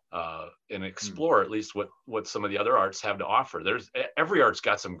over and explore at least what some of the other arts have to offer. Every art's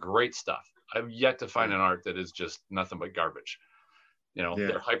got some great stuff. I've yet to find an art that is just nothing but garbage. You know,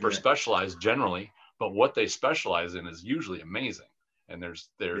 they're hyper specialized generally, but what they specialize in is usually amazing. And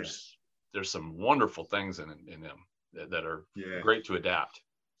there's some wonderful things in them that are great to adapt.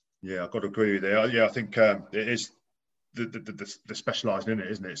 Yeah, I've got to agree with you. Yeah, I think it is the specialising in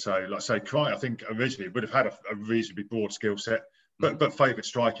it, isn't it? So, like say, karate, I think originally would have had a reasonably broad skill set, but favoured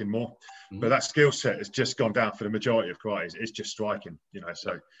striking more. But that skill set has just gone down for the majority of karate. It's just striking, you know.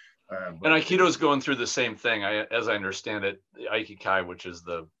 So, and Aikido's going through the same thing. As I understand it, the Aikikai, which is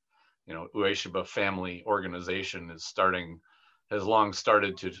the, you know, Ueshiba family organization, has long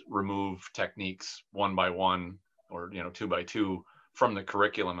started to remove techniques one by one or, you know, 2 by 2 from the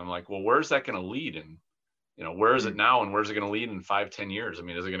curriculum. I'm like, well, where's that going to lead? And, you know, where is it now? And where's it going to lead in 5-10 years? I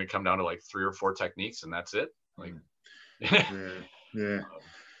mean, is it going to come down to like 3 or 4 techniques and that's it? Like, yeah.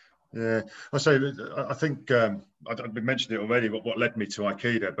 I think I mentioned it already, what led me to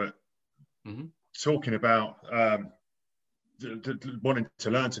Aikido, but talking about wanting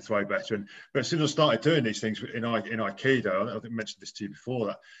to learn to throw better. But as soon as I started doing these things in Aikido, I think I mentioned this to you before,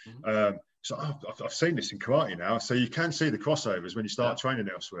 that so I've seen this in karate now. So you can see the crossovers when you start training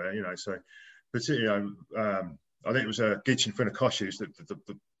elsewhere, you know. So particularly, I think it was Gichin Funakoshi, who's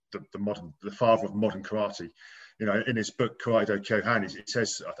the father of modern karate. You know, in his book Karate-do Kyohan, it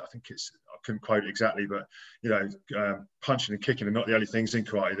says, I think I couldn't quote it exactly, but you know, punching and kicking are not the only things in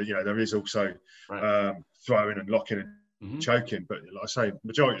karate. That, you know, there is also throwing and locking and choking. But like I say,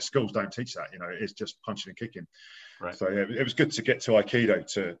 majority of schools don't teach that. You know, it's just punching and kicking. Right. So yeah, it was good to get to Aikido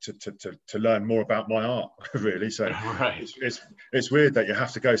to learn more about my art, really. So it's weird that you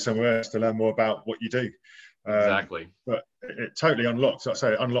have to go somewhere else to learn more about what you do. Exactly. But it totally unlocked. Like I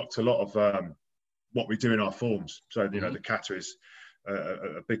say, it unlocked a lot of what we do in our forms. So you know, the kata is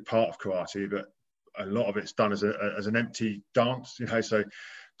a big part of karate, but a lot of it's done as an empty dance. You know, so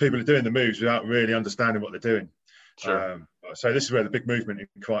people are doing the moves without really understanding what they're doing. Sure. So this is where the big movement in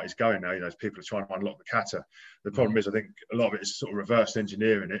karate is going now. You know, as people are trying to unlock the kata. The problem is, I think a lot of it is sort of reverse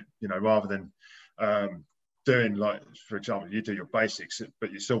engineering it. You know, rather than doing, like, for example, you do your basics,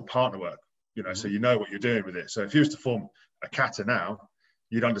 but you still partner work. You know, so you know what you're doing with it. So if you was to form a kata now,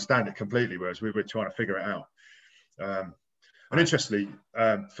 you'd understand it completely, whereas we were trying to figure it out. And interestingly,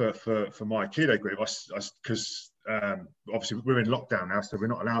 for my Aikido group, because obviously we're in lockdown now, so we're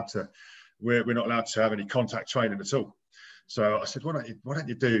not allowed to have any contact training at all. So I said, why don't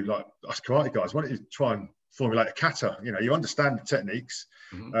you do, like us karate guys? Why don't you try and formulate a kata? You know, you understand the techniques.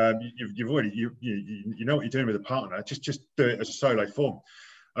 You've already you know what you're doing with a partner. Just do it as a solo form.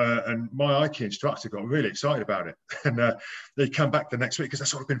 And my Aikido instructor got really excited about it, and they come back the next week, because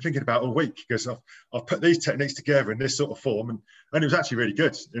that's what I've been thinking about all week, because I've put these techniques together in this sort of form, and it was actually really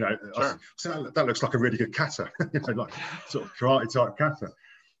good. You know, so that looks like a really good kata, you know, like sort of karate type kata.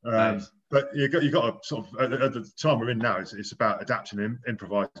 Nice. But you got to sort of, at the time we're in now, it's about adapting and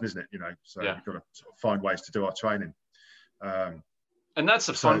improvising, isn't it? You know, so you've got to sort of find ways to do our training. And that's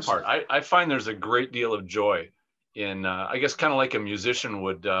the fun part. I find there's a great deal of joy in, I guess, kind of like a musician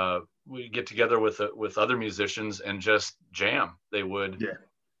would get together with other musicians and just jam. They would,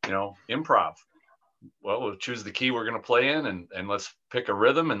 you know, improv. Well, we'll choose the key we're going to play in, and let's pick a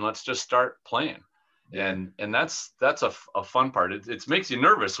rhythm and let's just start playing. And that's a fun part. It makes you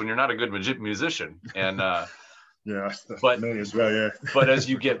nervous when you're not a good musician, and Yeah, that's but me as well. Yeah. but as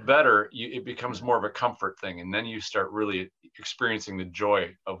you get better, it becomes more of a comfort thing, and then you start really experiencing the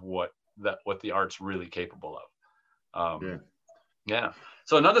joy of what the art's really capable of. Yeah. Yeah.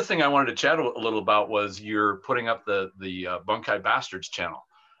 So another thing I wanted to chat a little about was you're putting up the Bunkai Bastards channel.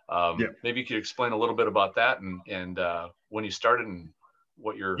 Yeah. Maybe you could explain a little bit about that and when you started and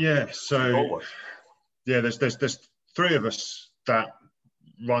what your goal was. Yeah, there's three of us that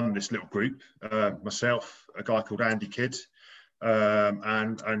run this little group. Myself, a guy called Andy Kidd,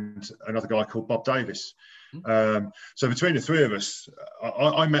 and another guy called Bob Davis. So between the three of us,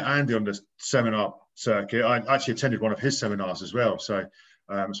 I met Andy on the seminar circuit. I actually attended one of his seminars as well. So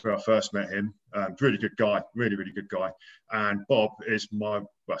that's where I first met him. Really good guy, really good guy. And Bob is my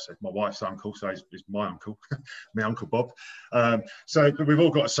wife's uncle, so he's my uncle, my Uncle Bob. So we've all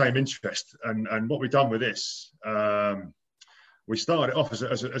got the same interest. And what we've done with this, we started off as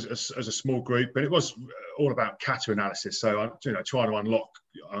a small group, but it was all about kata analysis. So trying to unlock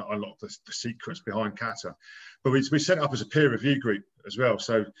the secrets behind kata. But we set it up as a peer review group as well.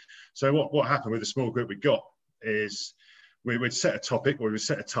 So what happened with the small group we got is we would set a topic or we would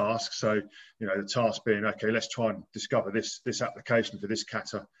set a task. So the task being, okay, let's try and discover this application for this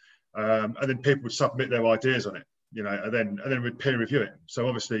kata, and then people would submit their ideas on it. And then we'd peer review it. So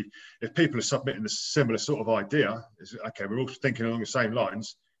obviously, if people are submitting a similar sort of idea, it's okay, we're all thinking along the same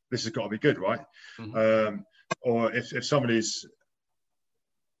lines. This has got to be good, right? Or if somebody's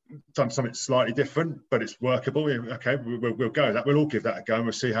done something slightly different, but it's workable, okay, we'll go with that. We'll all give that a go, and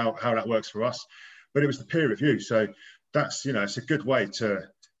we'll see how that works for us. But it was the peer review, so that's it's a good way to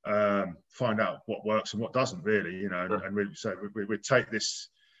find out what works and what doesn't really. Sure. And we take this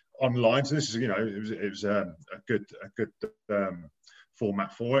online. So this is, it was a good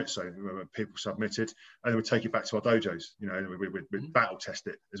format for it. So people submitted, and then we take it back to our dojos. We'd battle test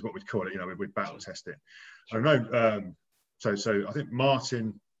it, is what we'd call it. We'd battle test it. I know. So I think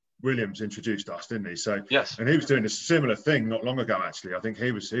Martin Williams introduced us, didn't he? So yes, and he was doing a similar thing not long ago. Actually, I think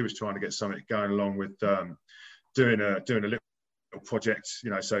he was trying to get something going along with doing a little project.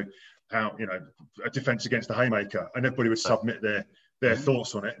 So how a defense against the haymaker, and everybody would submit their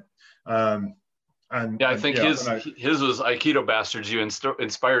thoughts on it. And I think his was Aikido Bastards. You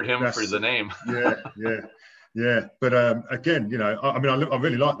inspired him for the name. Yeah. But again, I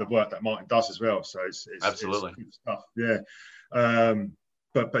really like the work that Martin does as well. So it's absolutely it's good stuff. Yeah.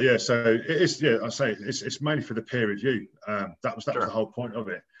 But yeah, so it is. Yeah, I say it's mainly for the peer review. That was the whole point of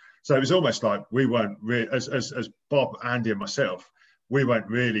it. So it was almost like we weren't really, as Bob, Andy, and myself, we weren't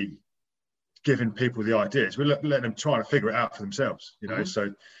really giving people the ideas. We let them try to figure it out for themselves.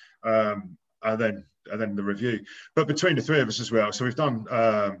 So and then the review. But between the three of us as well. So we've done.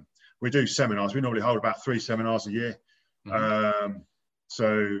 We do seminars. We normally hold about 3 seminars a year.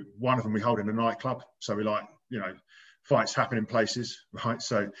 So one of them we hold in a nightclub. So we fights happen in places, right?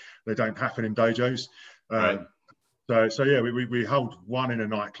 So they don't happen in dojos. Right. So yeah, we hold one in a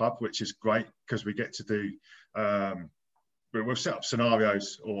nightclub, which is great because we get to do. We'll set up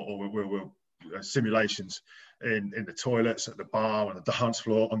scenarios or we'll simulations in the toilets, at the bar, on the dance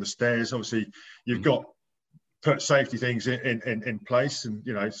floor, on the stairs. Obviously, you've got put safety things in place, and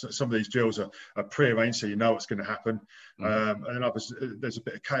some of these drills are pre-arranged, so you know what's going to happen. And then there's a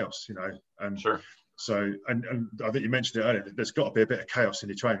bit of chaos, and sure. So and I think you mentioned it earlier. There's got to be a bit of chaos in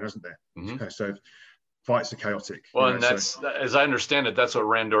your training, hasn't there? So fights are chaotic. Well, and that's as I understand it, that's what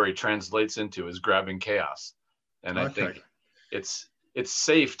Randori translates into, is grabbing chaos. And I think it's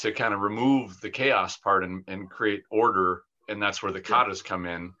safe to kind of remove the chaos part and create order, and that's where the katas come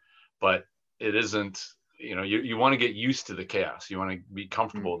in. But it isn't. You want to get used to the chaos. You want to be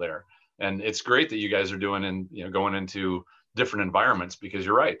comfortable there. And it's great that you guys are doing and going into different environments, because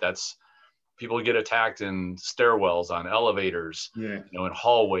you're right. That's people get attacked in stairwells, on elevators, in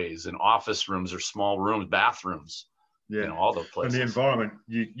hallways, in office rooms or small rooms, bathrooms, all those places. And the environment,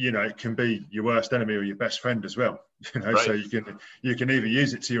 it can be your worst enemy or your best friend as well. Right. So you can either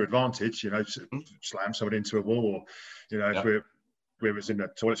use it to your advantage, slam someone into a wall, or if we was in the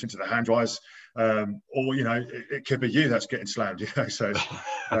toilets into the hand dryers, or it could be you that's getting slammed, so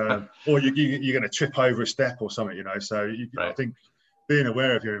or you're going to trip over a step or something, so I think being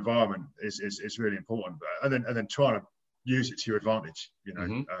aware of your environment is really important, and then trying to use it to your advantage,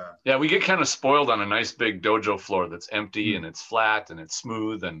 yeah, we get kind of spoiled on a nice big dojo floor that's empty and it's flat and it's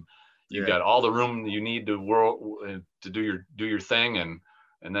smooth, and you've got all the room you need to do your thing,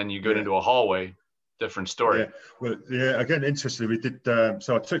 and then you go into a hallway. Different story. Again, interestingly, we did.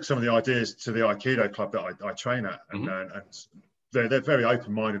 So I took some of the ideas to the Aikido club that I train at, and they're very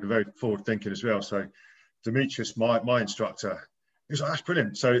open-minded and very forward-thinking as well. So Demetrius, my instructor, He was like, that's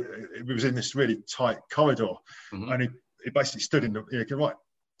brilliant. So it was in this really tight corridor, and he basically stood in the, right,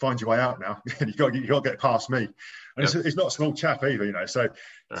 find your way out now. you got to get past me. And it's not a small chap either, So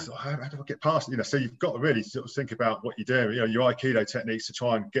so how do I get past? So you've got to really sort of think about what you're doing. Your Aikido techniques to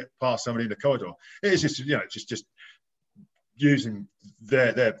try and get past somebody in the corridor. It is just using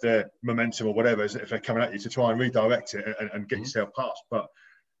their momentum or whatever if they're coming at you to try and redirect it and get yourself past. But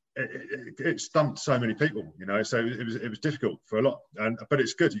it stumped so many people, So it was difficult for a lot. But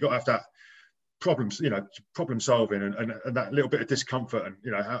it's good. You've got to have that problem solving and that little bit of discomfort and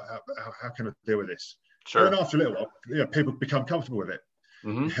how can I deal with this? Sure. And then after a little while, people become comfortable with it.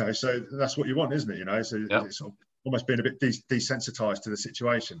 So that's what you want, isn't it? So it's sort of almost being a bit desensitized to the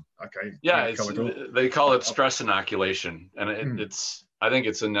situation. Okay. Yeah, they call it stress inoculation, and I think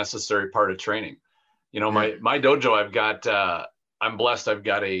it's a necessary part of training. My dojo, I've got. I'm blessed. I've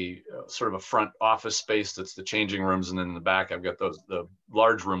got a sort of a front office space that's the changing rooms, and then in the back I've got the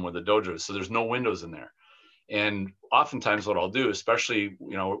large room with the dojos. So there's no windows in there. And oftentimes what I'll do, especially,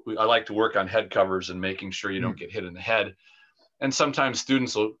 I like to work on head covers and making sure you don't get hit in the head. And sometimes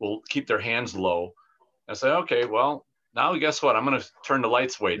students will keep their hands low. I say, okay, well, now guess what? I'm going to turn the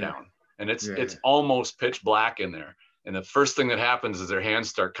lights way down, and it's almost pitch black in there. And the first thing that happens is their hands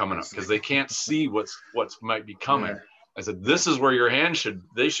start coming up because they can't see what's might be coming. Yeah. I said, this is where your hands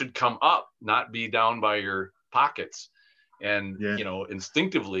should come up, not be down by your pockets. And,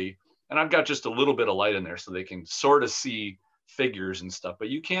 instinctively, and I've got just a little bit of light in there so they can sort of see figures and stuff, but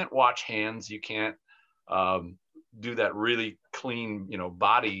you can't watch hands. You can't do that really clean,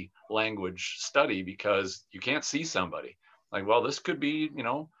 body language study because you can't see somebody. Like, well, this could be,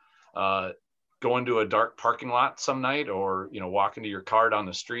 going to a dark parking lot some night or, walking to your car down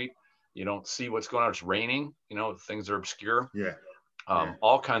the street. You don't see what's going on. It's raining, things are obscure.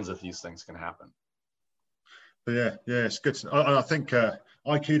 All kinds of these things can happen. But it's good. And I think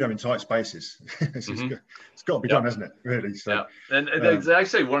Aikido in tight spaces, it's got to be done, hasn't it? Really. So, And I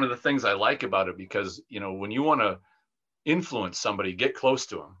say one of the things I like about it, because, when you want to influence somebody, get close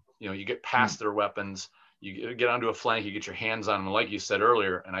to them, you get past their weapons, you get onto a flank, you get your hands on them. Like you said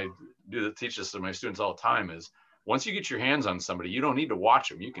earlier, and I teach this to my students all the time, is once you get your hands on somebody, you don't need to watch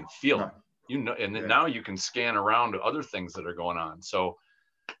them. You can feel them, and then now you can scan around to other things that are going on. So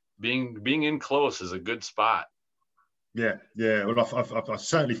being in close is a good spot. Yeah. Well, I've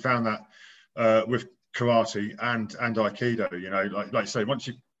certainly found that with karate and Aikido. Like you say, once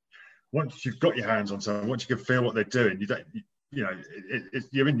you've got your hands on someone, once you can feel what they're doing, you don't, you're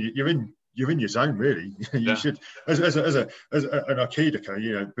in your zone, really. You should, as an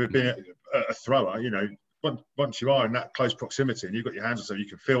Aikidoka, being a thrower, once you are in that close proximity and you've got your hands on something, you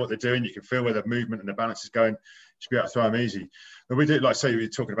can feel what they're doing, you can feel where the movement and the balance is going, you should be able to throw them easy. And we do, like say, we were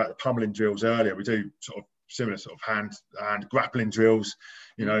talking about the pummeling drills earlier, we do sort of similar sort of hand grappling drills,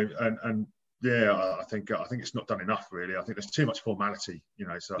 and I think it's not done enough, really. I think there's too much formality,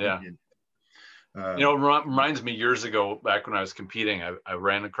 so I think it reminds me years ago, back when I was competing, I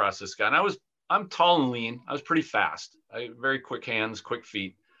ran across this guy, and I'm tall and lean. I was pretty fast. I had very quick hands, quick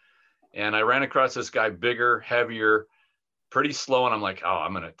feet. And I ran across this guy, bigger, heavier, pretty slow. And I'm like, oh,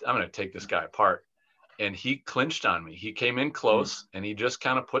 I'm going to take this guy apart. And he clinched on me. He came in close and he just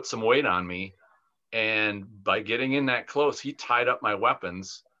kind of put some weight on me. And by getting in that close, he tied up my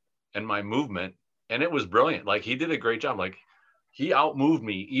weapons and my movement. And it was brilliant. Like, he did a great job. Like, he outmoved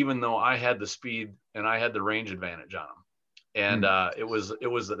me, even though I had the speed and I had the range advantage on him. And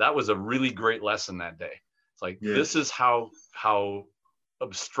that was a really great lesson that day. It's like, this is how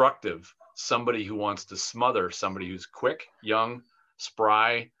obstructive somebody who wants to smother somebody who's quick, young,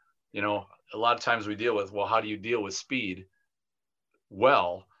 spry. A lot of times we deal with, well, how do you deal with speed?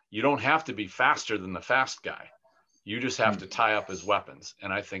 Well, you don't have to be faster than the fast guy. You just have to tie up his weapons.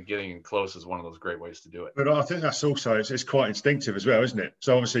 And I think getting in close is one of those great ways to do it. But I think that's also, it's quite instinctive as well, isn't it?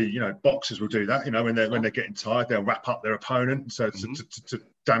 So obviously, boxers will do that, when they're getting tired, they'll wrap up their opponent. So to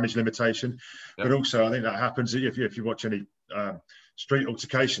damage limitation. But also I think that happens if you watch any street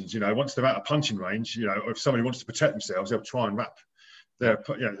altercations, once they're out of punching range, if somebody wants to protect themselves, they'll try and wrap their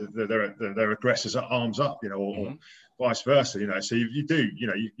aggressors at arms up, or vice versa, so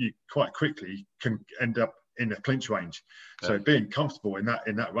you quite quickly can end up in a clinch range. So being comfortable in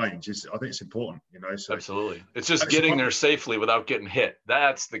that range I think it's important, so absolutely. It's just getting there safely without getting hit.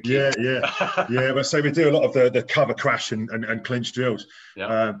 That's the key. But so we do a lot of the cover crash and clinch drills.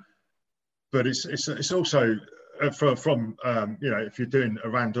 But it's also from if you're doing a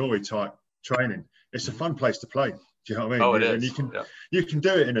randori type training, it's a fun place to play. Do you know what I mean? Oh, it And is. you can do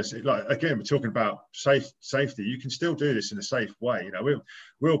it in a, like, again, we're talking about safety. You can still do this in a safe way. You know,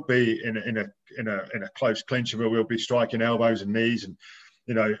 we'll be in a close clinch where we'll be striking elbows and knees, and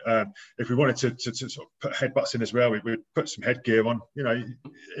you know, if we wanted to sort of put headbutts in as well, we'd put some headgear on. You know,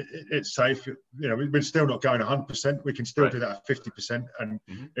 it's safe. You know, we're still not going 100%. We can still do that at 50%, and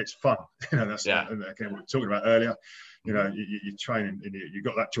it's fun. You know, that's and again, we were talking about earlier. You know, you train and you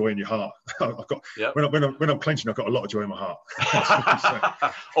got that joy in your heart. I've got when I'm clenching, I've got a lot of joy in my heart.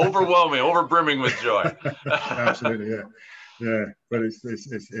 Overwhelming, overbrimming with joy. Absolutely, yeah. But it's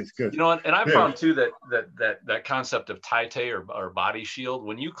good. You know, and I found too that concept of taite or body shield.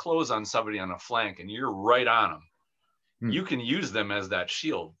 When you close on somebody on a flank and you're right on them, you can use them as that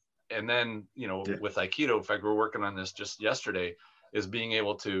shield. And then, you know, with Aikido, in fact, we're working on this just yesterday, is being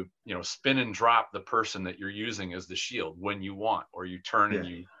able to, you know, spin and drop the person that you're using as the shield when you want, or you turn and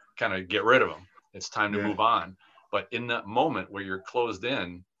you kind of get rid of them. It's time to move on. But in that moment where you're closed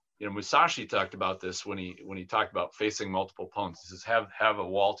in, you know, Musashi talked about this when he talked about facing multiple opponents. He says, have a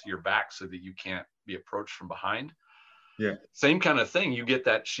wall to your back so that you can't be approached from behind. Yeah. Same kind of thing. You get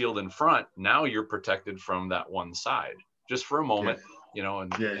that shield in front. Now you're protected from that one side just for a moment, you know,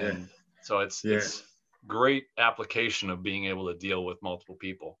 and so it's great application of being able to deal with multiple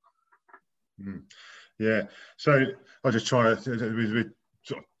people. Yeah. So I just try to we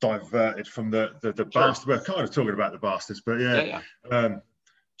sort of diverted from the bastard. We're kind of talking about the bastards, but I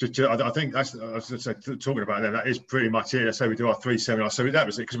think that's, I was talking about that is pretty much it. So we do our 3 seminars. So that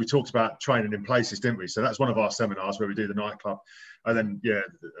was it, because we talked about training in places, didn't we? So that's one of our seminars where we do the nightclub, and then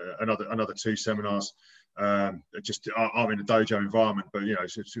another 2 seminars. Just I'm in a dojo environment, but you know,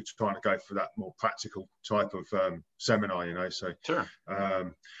 so trying to go for that more practical type of seminar, you know. So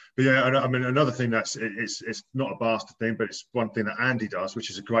but yeah, I mean, another thing it's not a bastard thing, but it's one thing that Andy does, which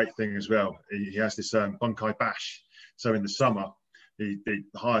is a great thing as well. He has this bunkai bash. So in the summer, he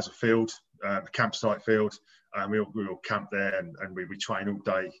hires a field, a campsite field, and we all camp there, and we train all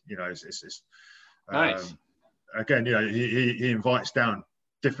day. You know, it's nice. Again, you know, he invites down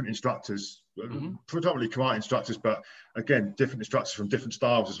different instructors, predominantly karate instructors, but again, different instructors from different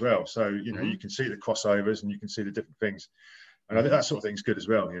styles as well. So, you know, you can see the crossovers and you can see the different things. And I think that sort of thing is good as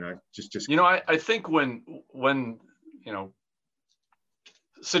well, you know, just. You know, I think when, you know,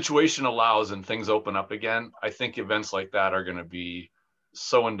 situation allows and things open up again, I think events like that are going to be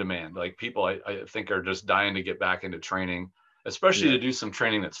so in demand. Like people, I think are just dying to get back into training, especially to do some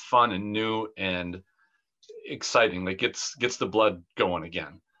training that's fun and new and exciting, like gets the blood going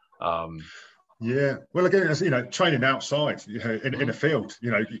again. Well, again, as you know, training outside, you know, in a field,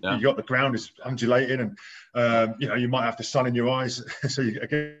 you know, you got the ground is undulating, and you know, you might have the sun in your eyes. So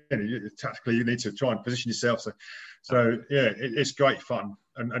tactically, you need to try and position yourself. So it's great fun,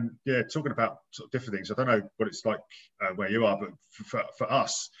 and talking about sort of different things. I don't know what it's like where you are, but for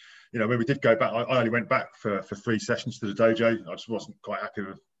us, you know, when we did go back, I only went back for 3 sessions to the dojo. I just wasn't quite happy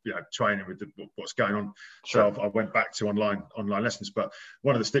with, you know, training with what's going on. So I went back to online lessons. But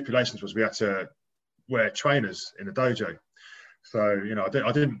one of the stipulations was we had to wear trainers in the dojo. So, you know,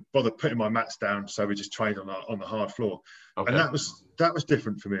 I didn't bother putting my mats down. So we just trained on the hard floor. And that was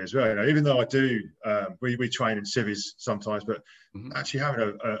different for me as well. You know, even though I do, we train in civvies sometimes, but actually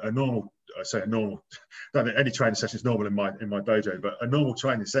having a normal, any training session is normal in my dojo, but a normal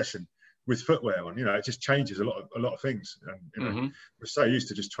training session with footwear on, you know, it just changes a lot of things. And you know, we're so used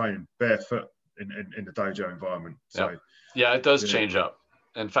to just training barefoot in the dojo environment. So it does change up.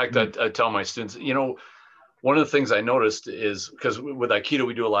 In fact, I tell my students, you know, one of the things I noticed is, because with Aikido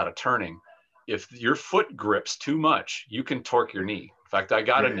we do a lot of turning. If your foot grips too much, you can torque your knee. In fact, I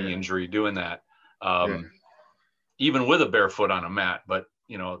got a knee injury doing that, even with a barefoot on a mat. But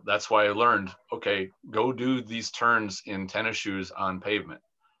you know, that's why I learned, okay, go do these turns in tennis shoes on pavement.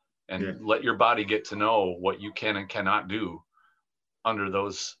 And let your body get to know what you can and cannot do under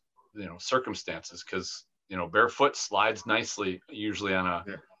those, you know, circumstances. Because, you know, barefoot slides nicely, usually on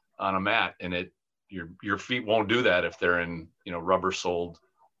a mat, and your feet won't do that if they're in, you know, rubber soled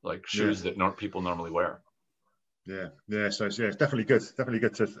like shoes that people normally wear. So it's definitely good. Definitely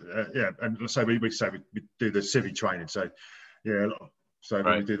good to And so we do the civvy training. So So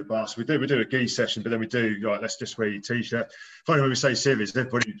when we do the bars, we do a gi session, but then we do like, let's just wear your t-shirt. Finally, when we say civvies,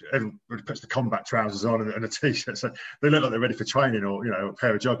 everybody puts the combat trousers on and a t-shirt, so they look like they're ready for training, or you know, a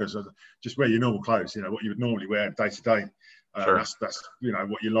pair of joggers. Or just wear your normal clothes, you know, what you would normally wear day to day. That's you know,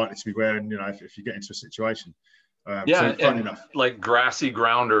 what you're likely to be wearing, you know, if you get into a situation. So and like grassy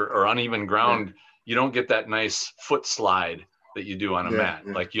ground or uneven ground, you don't get that nice foot slide that you do on a mat.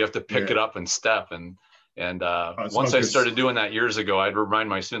 Like you have to pick it up and step. And once I started doing that years ago, I'd remind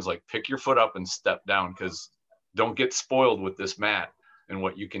my students, like, pick your foot up and step down, because don't get spoiled with this mat and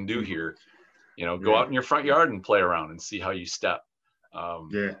what you can do here. Go out in your front yard and play around and see how you step. So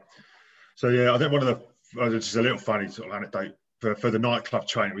I think one of the, just a little funny sort of anecdote for the nightclub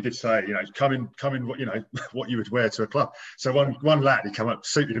training, we did say, come in, what you would wear to a club. So one lad, he came up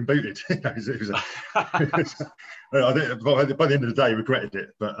suited and booted. I think by the end of the day, he regretted it,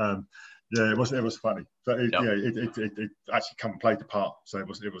 but it was funny. But it actually come and played the part, so it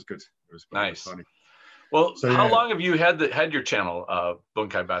was good. It was nice. Funny. Well, so, how long have you had your channel,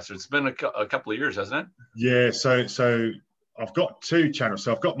 Bunkai Bastards? It's been a couple of years, hasn't it? Yeah. So I've got two channels.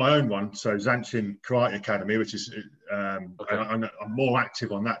 So I've got my own one, so Zanchin Karate Academy, which is okay. I'm more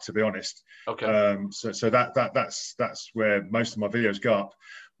active on that, to be honest. Okay. So that's where most of my videos go up.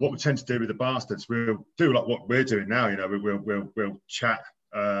 What we tend to do with the Bastards, we'll do like what we're doing now. We'll chat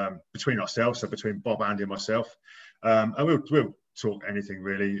between ourselves, so between Bob, Andy, and myself, and we'll talk anything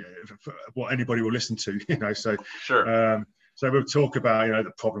really, what anybody will listen to. So sure. So we'll talk about,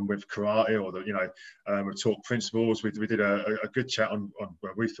 the problem with karate, or we'll talk principles. We did a good chat on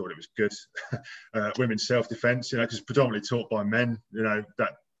where we thought it was good. Women's self-defense, because predominantly taught by men,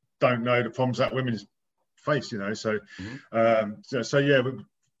 that don't know the problems that women face, So, mm-hmm.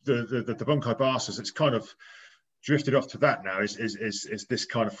 The Bunkai Bastards, it's kind of drifted off to that now. Is this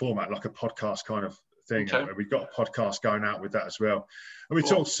kind of format, like a podcast kind of thing? Okay. We've got a podcast going out with that as well, and we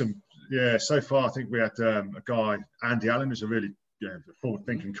talked some. So far I think we had a guy, Andy Allen, who's a really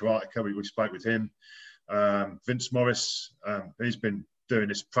forward-thinking karateka. We spoke with him. Vince Morris, he's been doing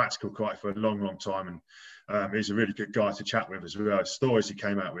this practical karate for a long time, and he's a really good guy to chat with as well. The stories he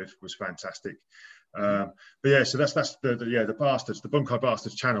came out with was fantastic. So that's the Bastards, the Bunkai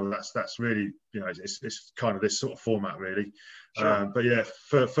Bastards channel. That's really, it's kind of this sort of format really. Sure.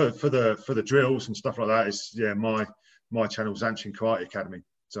 For the drills and stuff like that is my channel, Zanchin Karate Academy.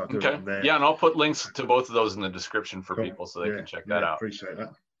 So I'll do it from there. Yeah, and I'll put links to both of those in the description for people so they can check that out. Appreciate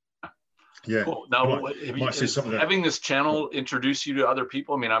that. Yeah. Cool. Now, having this channel introduce you to other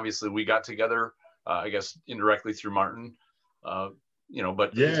people? I mean, obviously we got together, I guess indirectly through Martin, but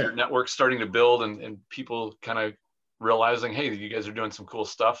is your network starting to build and people kind of realizing, hey, you guys are doing some cool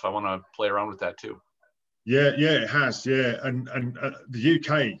stuff. I want to play around with that too. Yeah, it has. Yeah. And the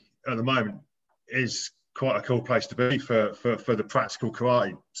UK at the moment is quite a cool place to be for the practical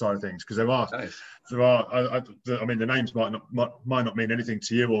karate side of things, because I mean, the names might not mean anything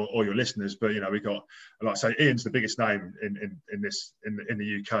to you or your listeners, but we got, like I say, Ian's the biggest name in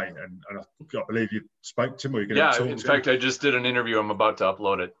the UK, and I believe you spoke to him, or you're going to talk to him. In fact, I just did an interview. I'm about to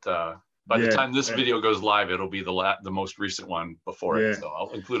upload it. By the time this video goes live, it'll be the most recent one before it, so I'll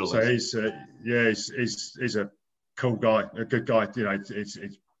include a link. So he's a cool guy, a good guy.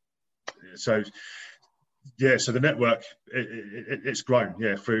 So the network, it's grown,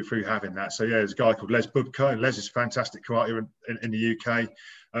 through having that. So there's a guy called Les Bubka, and Les is a fantastic karate in the UK.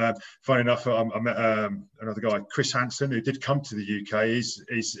 Funny enough, I met another guy, Chris Hansen, who did come to the UK.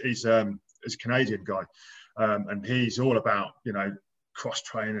 He's a Canadian guy, and he's all about cross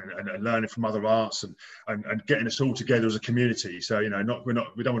training and learning from other arts and getting us all together as a community. So we don't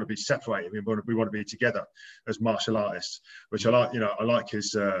want to be separated. We want to be together as martial artists, which I like. I like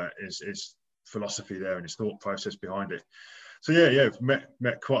his philosophy there and his thought process behind it. So I've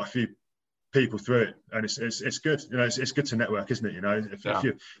met quite a few people through it, and it's good. It's good to network, isn't it?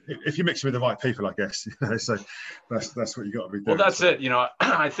 If you mix with the right people, I guess. So that's what you got to be doing. Well, that's it.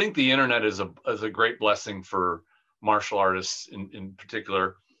 I think the internet is a great blessing for martial artists in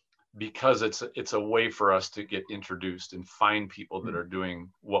particular, because it's a way for us to get introduced and find people that are doing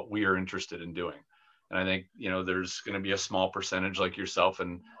what we are interested in doing. And I think, there's going to be a small percentage like yourself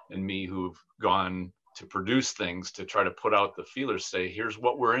and me who've gone to produce things to try to put out the feelers, say, here's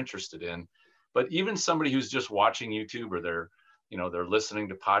what we're interested in. But even somebody who's just watching YouTube, or they're listening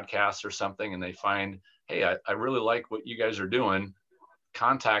to podcasts or something, and they find, hey, I really like what you guys are doing,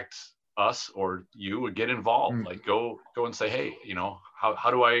 contact us, or you would get involved. Like go and say, hey,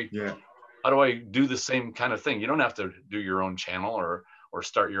 how do I do the same kind of thing? You don't have to do your own channel or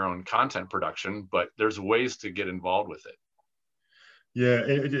start your own content production, but there's ways to get involved with it. Yeah,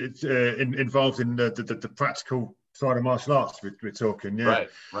 it's involved in the practical side of martial arts. We're talking, Right.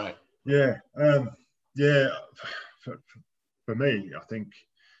 Yeah, for me, I think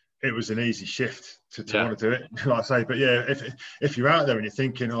it was an easy shift to want to do it, like I say. But if you're out there and you're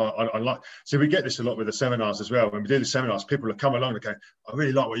thinking, I like, so we get this a lot with the seminars as well. When we do the seminars, people will come along and go, I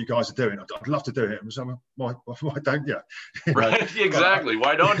really like what you guys are doing. I'd love to do it. And so, why don't you? Right, exactly.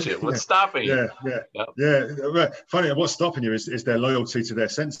 Why don't you? What's stopping you? Yeah. Funny, what's stopping you is their loyalty to their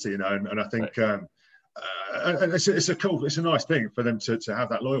sensei, and I think and it's a nice thing for them to have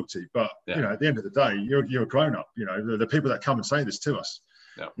that loyalty. But Yeah. you know, at the end of the day, you're a grown up. You know, the people that come and say this to us,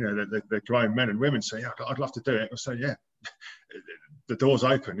 Yeah. you know, they're grown men and women say, yeah, I'd love to do it. We'll say, yeah, the door's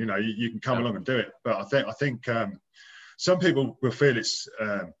open. You know, you can come along and do it. But I think some people will feel it's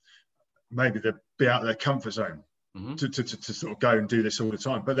maybe they'll be out of their comfort zone. Mm-hmm. To sort of go and do this all the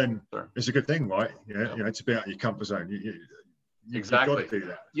time, but then Sure. it's a good thing, right? Yeah, you know, to be out of your comfort zone. Exactly. You've got to do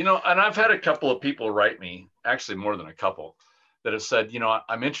that. You know, and I've had a couple of people write me, actually more than a couple, that have said, you know,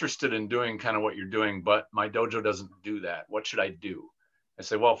 I'm interested in doing kind of what you're doing, but my dojo doesn't do that. What should I do? I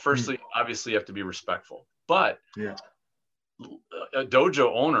say, well, firstly, obviously you have to be respectful, but yeah. A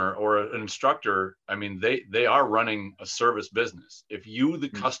dojo owner or an instructor, I mean, they are running a service business. If you, the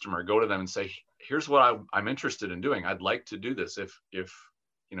customer, go to them and say, here's what I'm interested in doing, I'd like to do this. If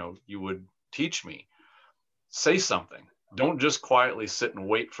you know, you would teach me, say something. Don't just quietly sit and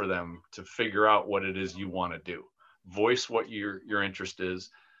wait for them to figure out what it is you want to do. Voice what your interest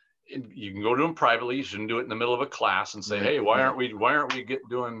is. You can go to them privately. You shouldn't do it in the middle of a class and say, hey, why aren't we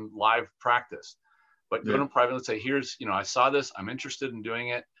doing live practice? But go to them privately and say, here's, you know, I saw this, I'm interested in doing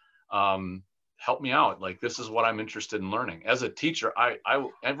it. Help me out. Like, this is what I'm interested in learning. As a teacher, I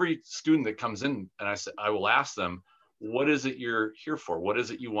every student that comes in, and I will ask them, what is it you're here for? What is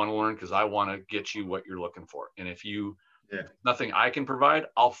it you want to learn? Because I want to get you what you're looking for. And if you nothing I can provide,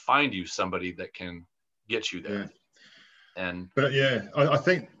 I'll find you somebody that can get you there. But I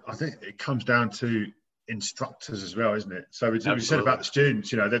think it comes down to instructors as well, isn't it? So we said about the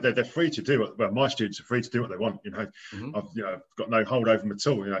students, you know, they're free to do what, well, my students are free to do what they want, you know. I've got no hold over them at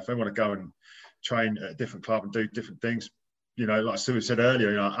all. You know, if they want to go and train at a different club and do different things, you know, like Sue said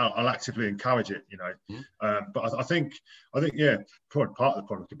earlier, you know, I'll actively encourage it, you know. But I think probably part of the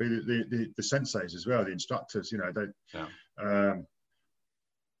problem could be the senseis as well, the instructors, you know.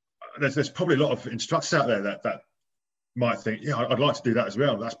 There's probably a lot of instructors out there that might think, yeah, I'd like to do that as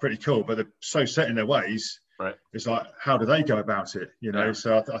well. That's pretty cool, but they're so set in their ways. Right. It's like, how do they go about it? You know.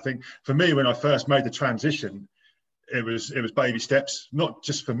 So I think for me, when I first made the transition, it was baby steps, not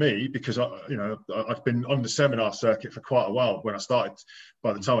just for me, because I'd been on the seminar circuit for quite a while when I started.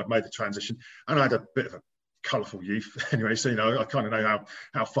 By the time I'd made the transition, and I had a bit of a colourful youth anyway, so you know, I kind of know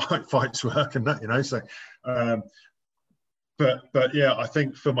how fights work and that, you know. So. But yeah, I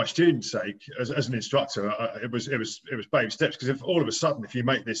think for my students' sake, as an instructor, it was baby steps, because if all of a sudden, if you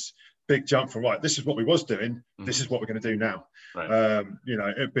make this big jump from, right, this is what we was doing, this is what we're going to do now, you know,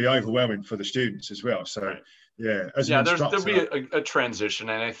 it'd be overwhelming for the students as well. So there'll be a transition,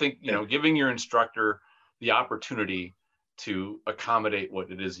 and I think, you know, giving your instructor the opportunity to accommodate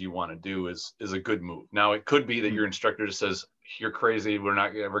what it is you want to do is a good move. Now, it could be that your instructor just says, you're crazy, we're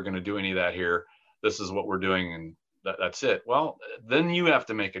not ever going to do any of that here, this is what we're doing, and that's it. Well, then you have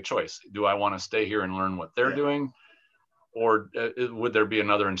to make a choice. Do I want to stay here and learn what they're doing? Or would there be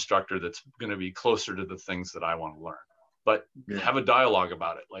another instructor that's going to be closer to the things that I want to learn? But have a dialogue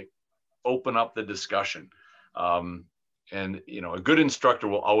about it, like open up the discussion. And, you know, a good instructor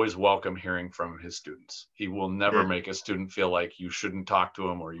will always welcome hearing from his students. He will never make a student feel like you shouldn't talk to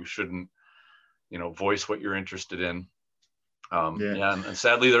him or you shouldn't, you know, voice what you're interested in. And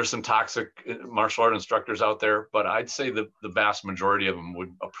sadly, there's some toxic martial art instructors out there, but I'd say the vast majority of them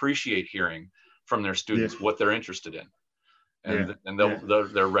would appreciate hearing from their students what they're interested in, and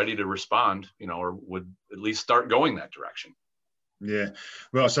they're ready to respond, you know, or would at least start going that direction. Yeah,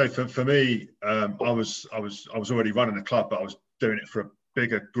 well, I say for me, I was already running a club, but I was doing it for a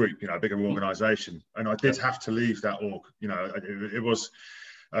bigger group, you know, a bigger organisation, and I did have to leave that org. You know, it was.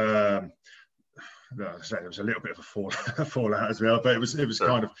 There was a little bit of a fallout as well, but it was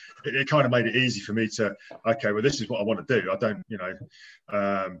kind of it kind of made it easy for me to, okay, well, this is what I want to do. I don't, you know,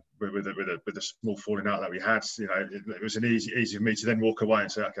 with the small falling out that we had, you know, it was an easy for me to then walk away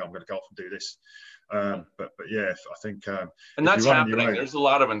and say, okay, I'm going to go off and do this. But yeah, I think and that's happening. There's a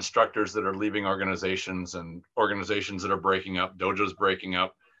lot of instructors that are leaving organizations and organizations that are breaking up, dojos breaking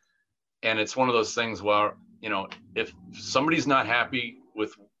up, and it's one of those things where, you know, if somebody's not happy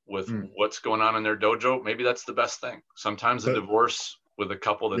with what's going on in their dojo, maybe that's the best thing. Sometimes a divorce with a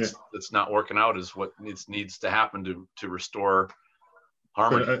couple that's not working out is what needs to happen to restore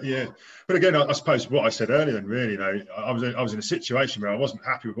harmony. But again, I suppose what I said earlier, then, really, you know, I was in a situation where I wasn't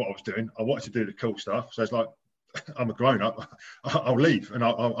happy with what I was doing. I wanted to do the cool stuff, so it's like, I'm a grown up, I'll leave and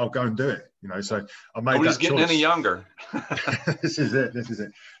I'll go and do it, you know. So I made Nobody's that choice. Getting any younger. This is it.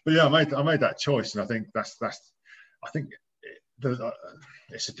 But yeah, I made that choice, and I think I think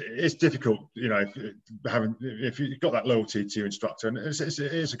it's difficult, you know, if you've got that loyalty to your instructor, and it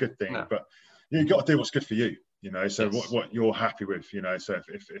is a good thing, but you've got to do what's good for you, you know. So what you're happy with, you know. So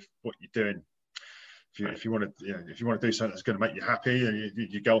if what you're doing if you want to, if you want to do something that's going to make you happy, and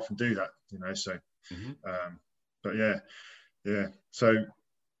you go off and do that, So, but yeah. So,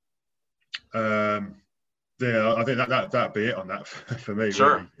 I think that'd be it on that for me.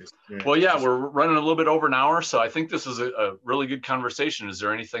 Sure. Really. Well, we're running a little bit over an hour, so I think this is a really good conversation. Is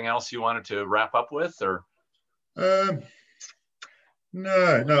there anything else you wanted to wrap up with, or?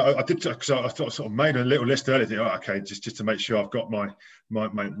 No, I did, because I thought I sort of made a little list earlier. Okay, just to make sure I've got my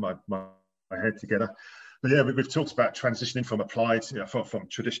head together. But yeah, we've talked about transitioning from applied, from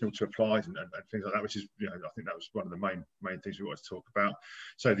traditional to applied and things like that, which is, I think that was one of the main things we wanted to talk about.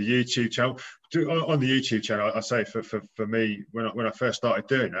 So the YouTube channel, on the YouTube channel, I say for me, when I first started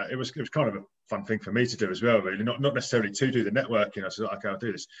doing that, it was kind of a fun thing for me to do as well, really, not necessarily to do the networking. I said, okay, I'll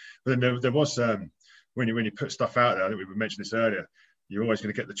do this. But then there was, when you put stuff out there, I think we mentioned this earlier, you're always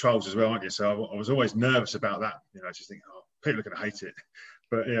going to get the trolls as well, aren't you? So I was always nervous about that, just thinking, people are going to hate it.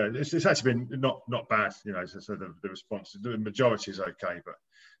 But it's actually been not bad, So the response, the majority is okay. But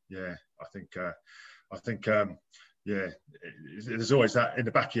I think there's always that in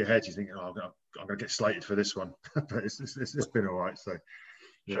the back of your head. You think, I'm going to get slated for this one, but it's been all right. So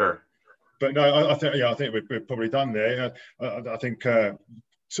sure. But no, I think we're probably done there. I think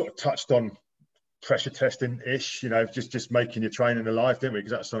sort of touched on pressure testing ish, just making your training alive, didn't we?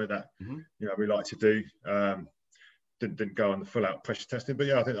 Because that's something that we like to do. Didn't go on the full out pressure testing, but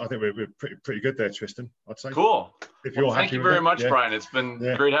I think we're pretty good there, Tristan. I'd say. Cool. If you're thank you very much, Brian. It's been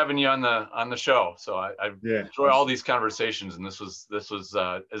great having you on the show. So I enjoy all these conversations, and this was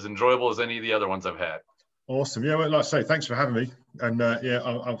as enjoyable as any of the other ones I've had. Awesome. Yeah, well, like I say, thanks for having me. And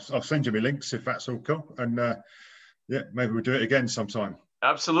I'll send you my links if that's all cool. And maybe we'll do it again sometime.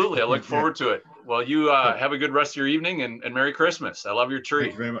 Absolutely. I look forward to it. Well, you have a good rest of your evening and Merry Christmas. I love your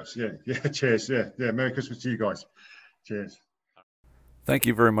tree. Thank you very much. Yeah. Cheers. Yeah. Merry Christmas to you guys. Cheers. Thank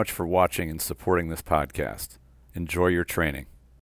you very much for watching and supporting this podcast. Enjoy your training.